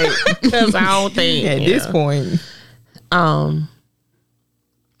 Right? Because I don't think at this point,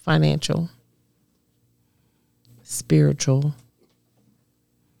 financial, spiritual,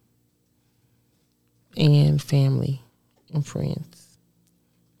 and family and friends.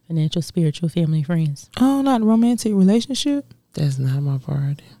 Financial, spiritual, family, friends. Oh, not romantic relationship. That's not my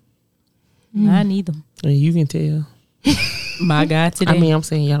priority. I need them. And you can tell. My God, today. I mean, I'm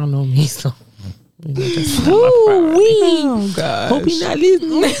saying y'all know me, so. Oh God! Hope he's not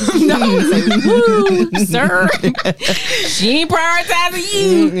listening. No, sir. She ain't prioritizing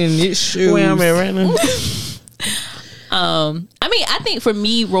you. And it should. Where I'm at right now. I mean, I think for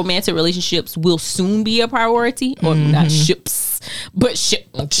me, romantic relationships will soon be a priority, or not ships, but ship.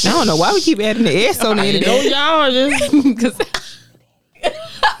 I don't know why we keep adding the S on it. Y'all just.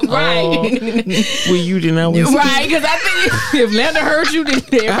 Right. Well, you didn't always. Right, because I think if Landa heard you, then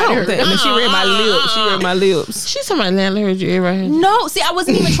everybody heard. I mean, she read my lips. She read my lips. She's talking about Landa heard you. Everybody heard you. No, see, I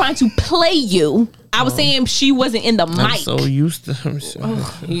wasn't even trying to play you. I was saying she wasn't in the mic. I'm so used to her.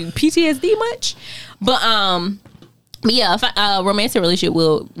 PTSD much? But yeah, romantic relationship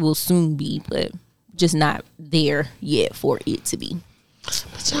will soon be, but just not there yet for it to be.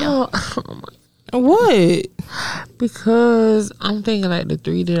 Oh my. What? Because I'm thinking like the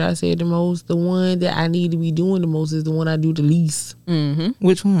 3 that I said the most, the one that I need to be doing the most is the one I do the least. Mm-hmm.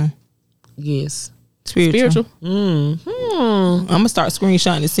 Which one? Yes. Spiritual. Mm-hmm. I'm gonna start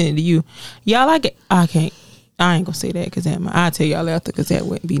screenshotting and sending it to you. Y'all like it? I ain't gonna say that because I'll tell y'all after because that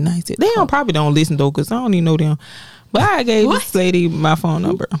wouldn't be nice. They probably don't listen though because I don't even know them. But I gave this lady my phone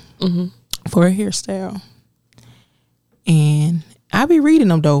number for a hairstyle, and I be reading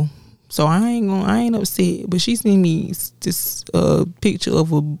them though. So I ain't upset. But she sent me this picture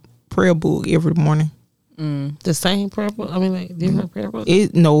of a prayer book every morning. The same prayer book? I mean, like different prayer book?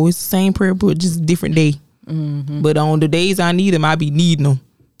 No, it's the same prayer book, just a different day. Mm-hmm. But on the days I need them, I be needing them.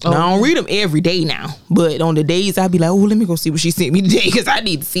 Now, I don't read them every day now. But on the days I be like, oh, let me go see what she sent me today because I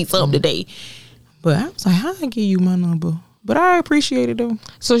need to see something today. But I was like, how I give you my number? But I appreciate it though.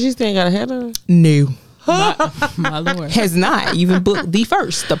 So she still got a header? No. My Lord. Has not even booked the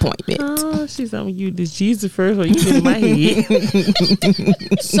first appointment. Oh, she's telling you that she's the first one you get in my head.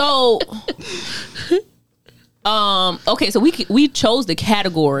 So, okay, so we chose the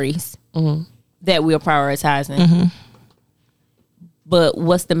categories that we're prioritizing. But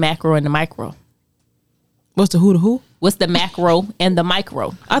what's the macro and the micro? What's the who? What's the macro and the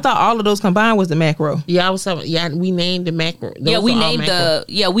micro? I thought all of those combined was the macro. Yeah, I was talking. Yeah, we named the macro. We named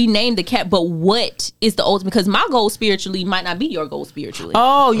the cat. But what is the ultimate? Because my goal spiritually might not be your goal spiritually.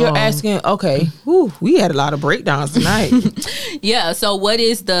 Oh, you're asking. Okay, whew, we had a lot of breakdowns tonight. Yeah. So what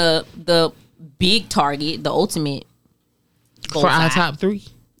is the big target, the ultimate goal for our top 3?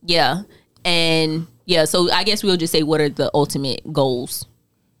 Yeah, and yeah. So I guess we'll just say what are the ultimate goals.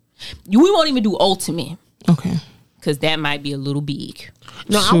 We won't even do ultimate. Okay. Because that might be a little big.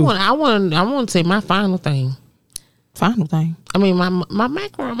 No, I want to say my final thing. Final thing. I mean my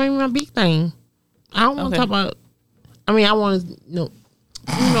macro. I mean my big thing. I don't want to talk about. I mean I want to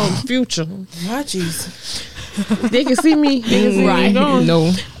the future. My Jesus. They can see me. They can see me going.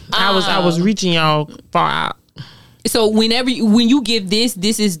 No. I was reaching y'all far out. So when you give this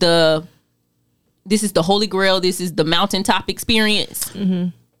is the Holy Grail. This is the mountaintop experience. Mm-hmm.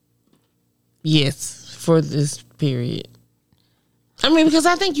 Yes, for this period. I mean, because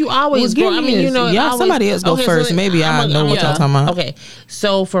I think you always go. I mean, somebody else go first. So maybe I know what y'all talking about. Okay,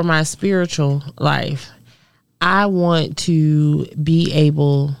 so for my spiritual life, I want to be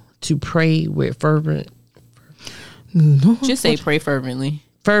able to pray with fervent. Just say pray fervently.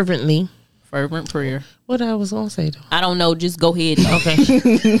 Fervently. Fervent prayer. What I was gonna say though. I don't know. Just go ahead. Okay.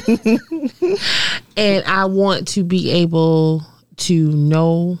 And I want to be able to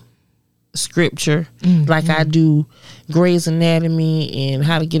know scripture like I do Grey's Anatomy and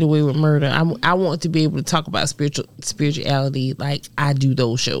How to Get Away with Murder. I want to be able to talk about spirituality like I do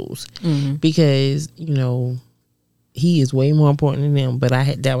those shows because he is way more important than them. But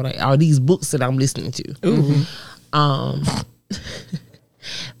all these books that I'm listening to.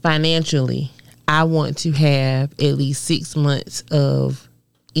 Financially, I want to have at least 6 months of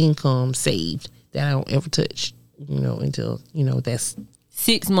income saved that I don't ever touch. Until that's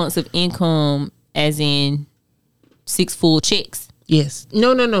 6 months of income, as in 6 full checks. Yes.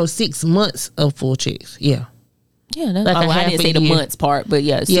 No. 6 months of full checks. Yeah. Yeah. That's, I didn't say the months part, but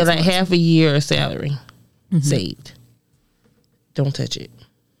yeah. Yeah, like half a year of salary saved. Don't touch it.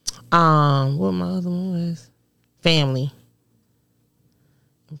 What my other one was? Family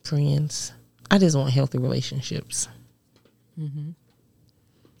and friends. I just want healthy relationships.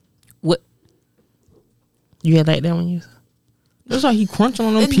 What? You had like that one, you? That's like he crunching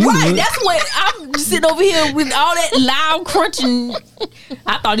on them peas. Right, that's what I'm sitting over here with all that loud crunching.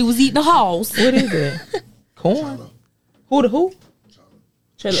 I thought he was eating the halls. What is it? Corn? Who?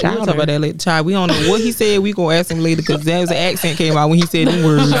 We'll talk about that later. Child, we don't know what he said. We gonna ask him later because that was the accent came out when he said them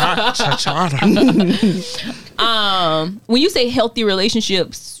words. When you say healthy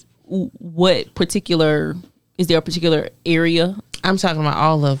relationships, what particular is there a particular area? I'm talking about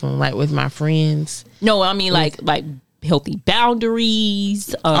all of them, like with my friends. No, I mean like healthy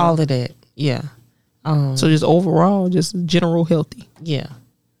boundaries, all of that. Yeah. So just overall, just general healthy. Yeah.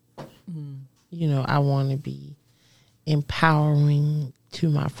 I want to be empowering to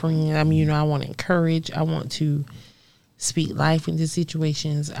my friends. I mean, I want to encourage. I want to speak life into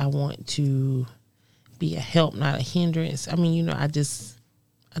situations. I want to be a help, not a hindrance. I mean, I just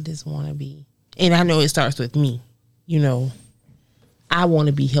want to be, and I know it starts with me. I want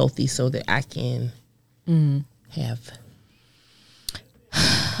to be healthy so that I can have.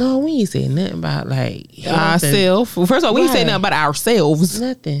 No, we ain't saying nothing about like ourselves. First of all, we ain't saying nothing about ourselves.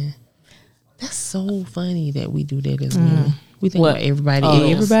 Nothing. That's so funny that we do that as men. We think about everybody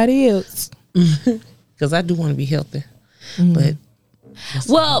else. Everybody else. Because I do want to be healthy. But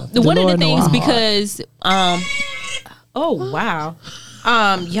one of the things because oh wow.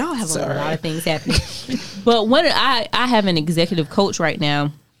 Y'all have a lot of things happening. But I have an executive coach right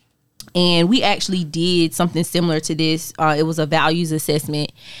now, and we actually did something similar to this. It was a values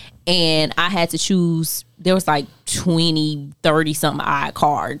assessment, and I had to choose. There was like 20, 30 something odd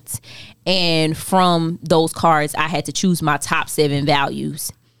cards, and from those cards, I had to choose my top 7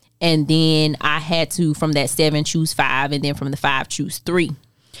 values, and then I had to, from that 7, choose 5, and then from the 5, choose 3.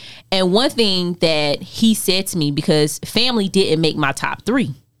 And one thing that he said to me, because family didn't make my top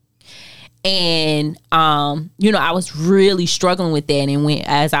 3. And, I was really struggling with that. And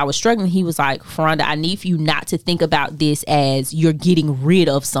as I was struggling, he was like, Ferronda, I need for you not to think about this as you're getting rid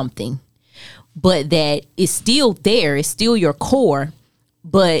of something, but that it's still there. It's still your core,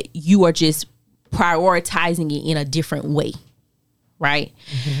 but you are just prioritizing it in a different way. Right.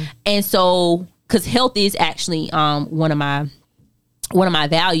 And so, cause health is actually, one of my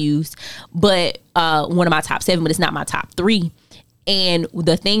values, but one of my top 7, but it's not my top 3. And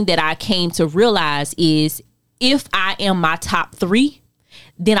the thing that I came to realize is if I am my top 3,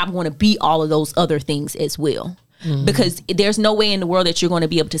 then I'm going to be all of those other things as well. because there's no way in the world that you're going to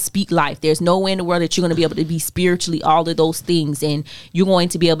be able to speak life. There's no way in the world that you're going to be able to be spiritually all of those things, and you're going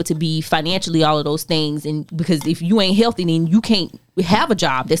to be able to be financially all of those things. And because if you ain't healthy, then you can't have a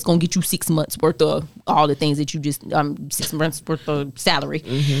job that's going to get you 6 months worth of all the things that you just 6 months worth of salary.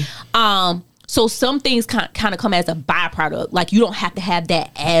 So some things kind of come as a byproduct. Like, you don't have to have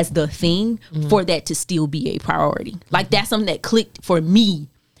that as the thing for that to still be a priority. Like, that's something that clicked for me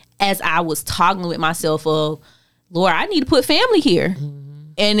as I was toggling with myself of, Lord, I need to put family here.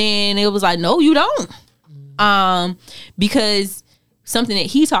 And then it was like, no, you don't. Because something that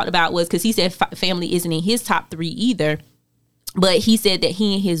he talked about was, because he said family isn't in his top 3 either. But he said that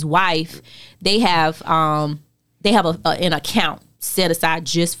he and his wife, they have an account set aside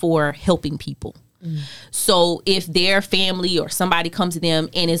just for helping people. So if their family or somebody comes to them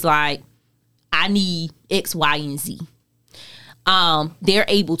and is like, I need X, Y, and Z, they're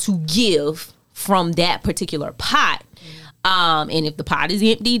able to give from that particular pot. And if the pot is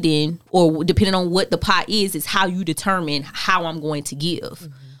empty, then, or depending on what the pot is how you determine how I'm going to give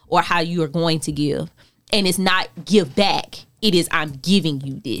or how you are going to give. And it's not give back. It is, I'm giving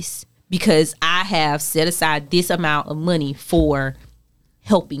you this because I have set aside this amount of money for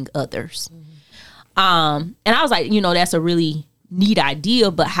helping others. And I was like, that's a really neat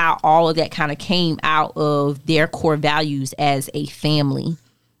idea, but how all of that kind of came out of their core values as a family,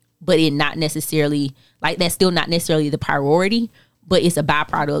 but it not necessarily, like, that's still not necessarily the priority, but it's a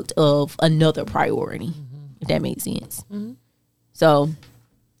byproduct of another priority, if that makes sense. So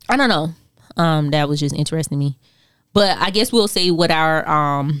I don't know. That was just interesting to me. But I guess we'll say what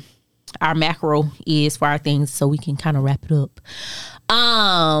our macro is for our things so we can kind of wrap it up.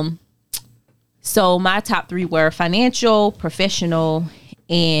 So my top 3 were financial, professional,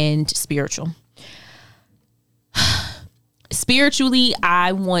 and spiritual. Spiritually, I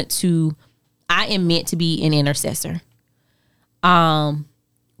am meant to be an intercessor.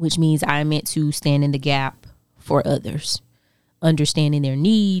 Which means I am meant to stand in the gap for others, understanding their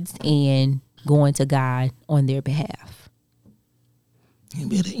needs and going to God on their behalf. You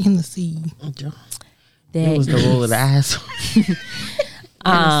better intercede. That was the roll of the eyes.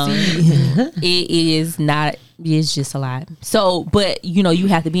 It is not, it's just a lot. So, but you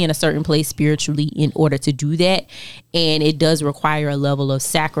have to be in a certain place spiritually in order to do that. And it does require a level of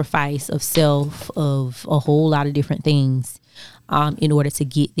sacrifice of self, of a whole lot of different things, in order to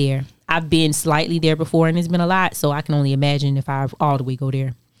get there. I've been slightly there before and it's been a lot. So I can only imagine if I all the way go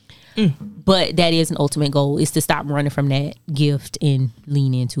there. But that is an ultimate goal, is to stop running from that gift and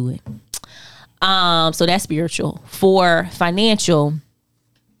lean into it. So that's spiritual. For financial,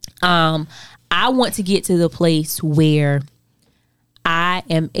 I want to get to the place where I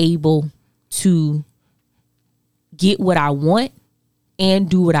am able to get what I want and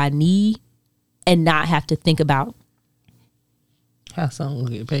do what I need and not have to think about how something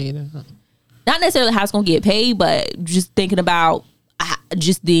will get paid. Not necessarily how it's going to get paid, but just thinking about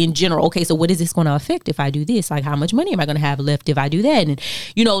just in general. Okay, so what is this going to affect if I do this? Like, how much money am I going to have left if I do that? And,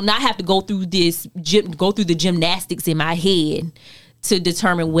 not have to go through the gymnastics in my head to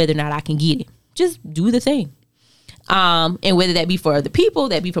determine whether or not I can get it. Just do the thing. And whether that be for other people,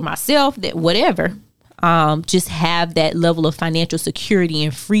 that be for myself, that whatever, just have that level of financial security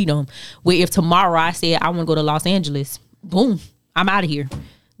and freedom where if tomorrow I say I want to go to Los Angeles, boom, I'm out of here.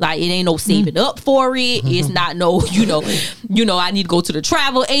 Like, it ain't no saving up for it. It's not no, I need to go to the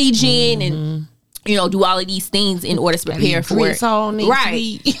travel agent and, do all of these things in order to prepare for it.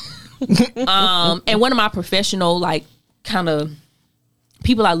 Right. And one of my professional, like, kind of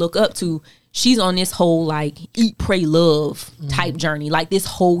people I look up to, she's on this whole, like, eat, pray, love type journey. Like, this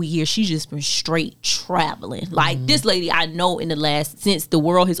whole year, she's just been straight traveling. Like, this lady I know since the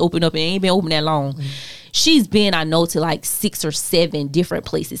world has opened up, and it ain't been open that long, she's been, I know, to like 6 or 7 different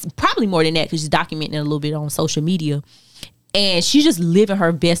places. Probably more than that because she's documenting it a little bit on social media. And she's just living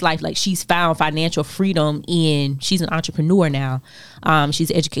her best life. Like, she's found financial freedom she's an entrepreneur now.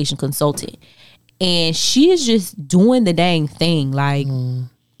 She's an education consultant. And she is just doing the dang thing. Like,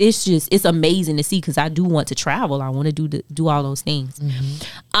 it's amazing to see because I do want to travel. I want to do all those things.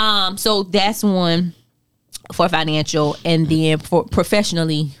 So that's one for financial. And then for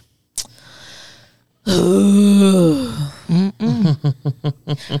professionally, I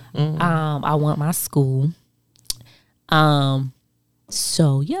want my school.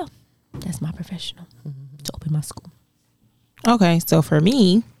 So yeah, that's my professional, to open my school. Okay, so for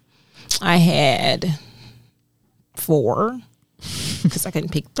me, I had 4 because I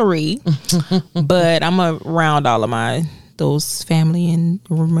couldn't pick 3, but I'm gonna round all of those family and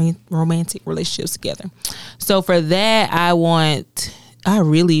romantic relationships together. So for that, I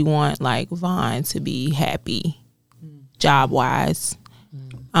really want like Vaughn to be happy job wise.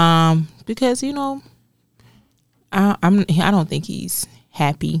 Because you know, I don't think he's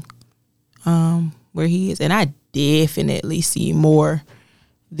happy where he is, and I definitely see more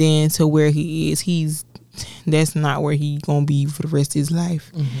than to where he is. That's not where he gonna be for the rest of his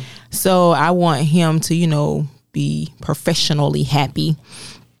life. So I want him to, you know, be professionally happy.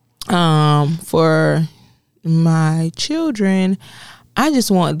 For my children, I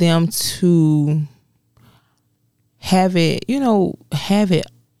just want them to have it, you know, have it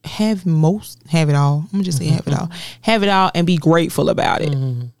all. I'm just saying have it all and be grateful about it.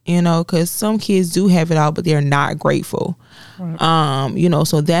 You know, because some kids do have it all, but they're not grateful. Right. You know,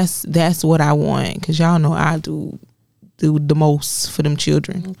 so that's what I want, because y'all know I do the most for them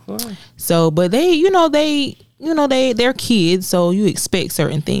children. Of course. So, but they're kids, so you expect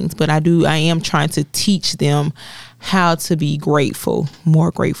certain things. But I am trying to teach them how to be grateful, more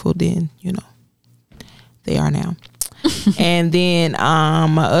grateful than, you know, they are now. And then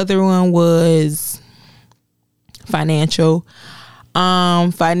my other one was financial.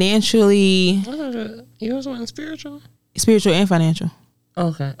 Financially, yours wasn't spiritual and financial.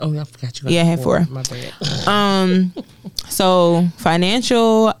 Okay. Oh, I forgot you. Yeah, I had 4. My bad. So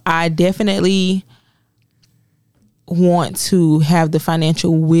financial, I definitely want to have the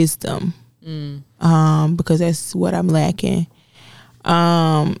financial wisdom, because that's what I'm lacking,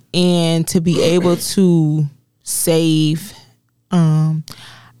 and to be able to save.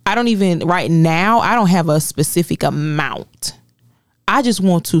 I don't even right now. I don't have a specific amount. I just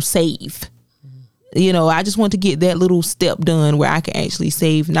want to save. You know, I just want to get that little step done where I can actually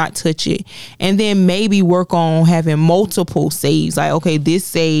save, not touch it. And then maybe work on having multiple saves. Like, okay, this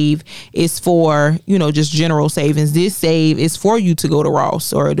save is for, you know, just general savings. This save is for you to go to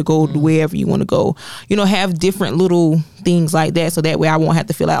Ross or to go to wherever you want to go. You know, have different little things like that. So that way I won't have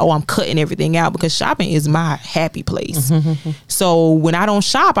to feel like, oh, I'm cutting everything out, because shopping is my happy place. So when I don't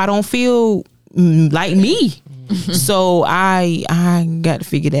shop, I don't feel like me. So I got to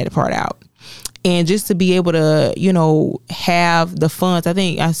figure that part out. And just to be able to, you know, have the funds, I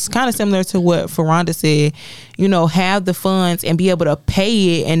think it's kind of similar to what Ferranda said, you know, have the funds and be able to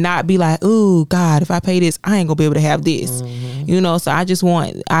pay it and not be like, oh, God, if I pay this, I ain't going to be able to have this. You know, so I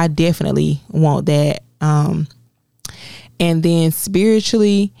definitely want that. And then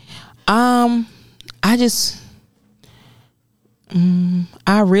spiritually, I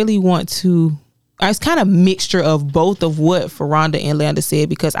really want to. It's kind of mixture of both of what Ferranda and Landa said,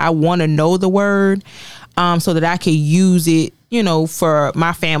 because I want to know the word so that I can use it, you know, for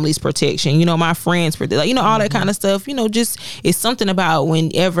my family's protection, you know, my friends' protection, you know, all that kind of stuff. You know, just it's something about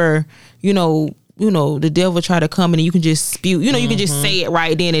whenever, you know, the devil try to come in and you can just spew, you know, you can just say it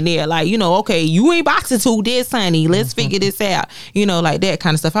right then and there. Like, you know, okay, you ain't boxing to this, honey. Let's figure this out. You know, like that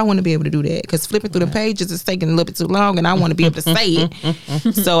kind of stuff. I want to be able to do that, because flipping through the pages is taking a little bit too long, and I want to be able to say it.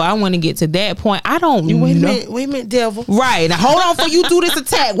 So I want to get to that point. I don't know. Wait a minute, devil. Right. Now, hold on for you do this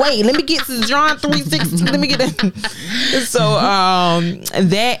attack. Wait, let me get to John 3:16. Let me get that. So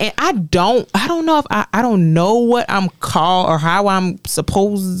that, and I don't know if I don't know what I'm called or how I'm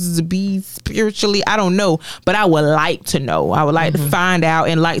supposed to be spiritually. I don't know, but I would like to know. I would like to find out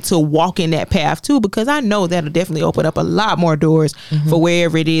and like to walk in that path too, because I know that'll definitely open up a lot more doors for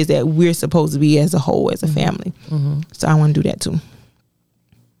wherever it is that we're supposed to be as a whole, as a family. So I want to do that too.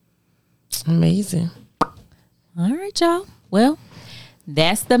 Amazing. All right, y'all. Well,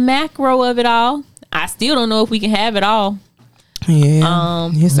 that's the macro of it all. I still don't know if we can have it all. Yeah.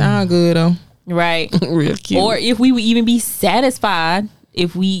 It sounds good though. Right. Real cute. Or if we would even be satisfied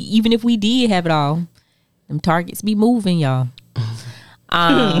if we did have it all. Them targets be moving, y'all.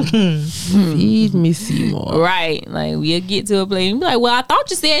 Feed me, Seymour. Right. Like, we'll get to a place and be like, well, I thought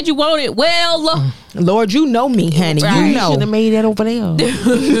you said you wanted. Well, Lord, you know me, honey. Right. You know. Should have made that over there.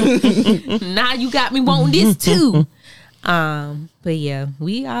 now you got me wanting this too. But yeah,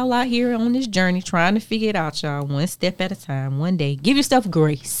 we all out here on this journey trying to figure it out, y'all. One step at a time, one day. Give yourself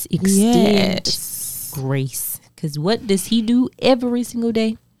grace. Extend grace. Because what does he do every single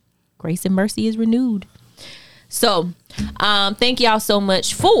day? Grace and mercy is renewed. So, thank y'all so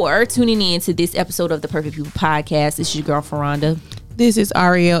much for tuning in to this episode of the Perfect People Podcast. This is your girl, Ferranda. This is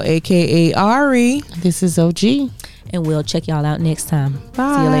Ariel, a.k.a. Ari. This is OG. And we'll check y'all out next time.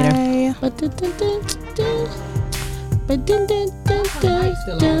 Bye. See you later.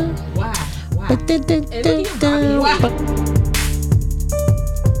 Why?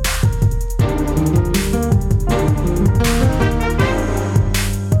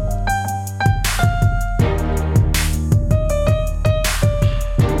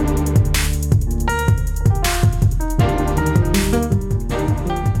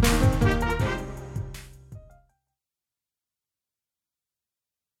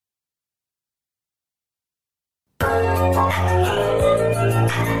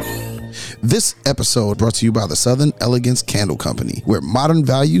 This episode brought to you by the Southern Elegance Candle Company, where modern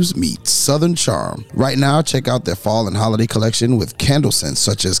values meet Southern charm. Right now, check out their fall and holiday collection with candle scents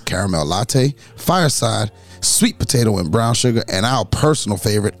such as caramel latte, fireside, sweet potato and brown sugar, and our personal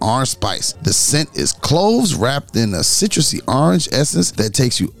favorite, orange spice. The scent is cloves wrapped in a citrusy orange essence that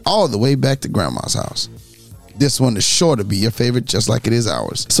takes you all the way back to grandma's house. This one is sure to be your favorite, just like it is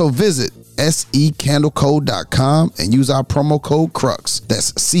ours. So visit secandleco.com and use our promo code CRUX,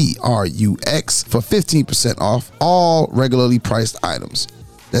 that's CRUX, for 15% off all regularly priced items.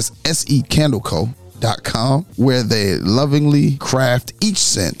 That's secandleco.com, where they lovingly craft each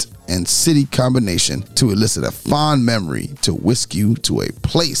scent and city combination to elicit a fond memory to whisk you to a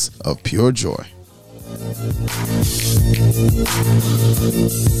place of pure joy.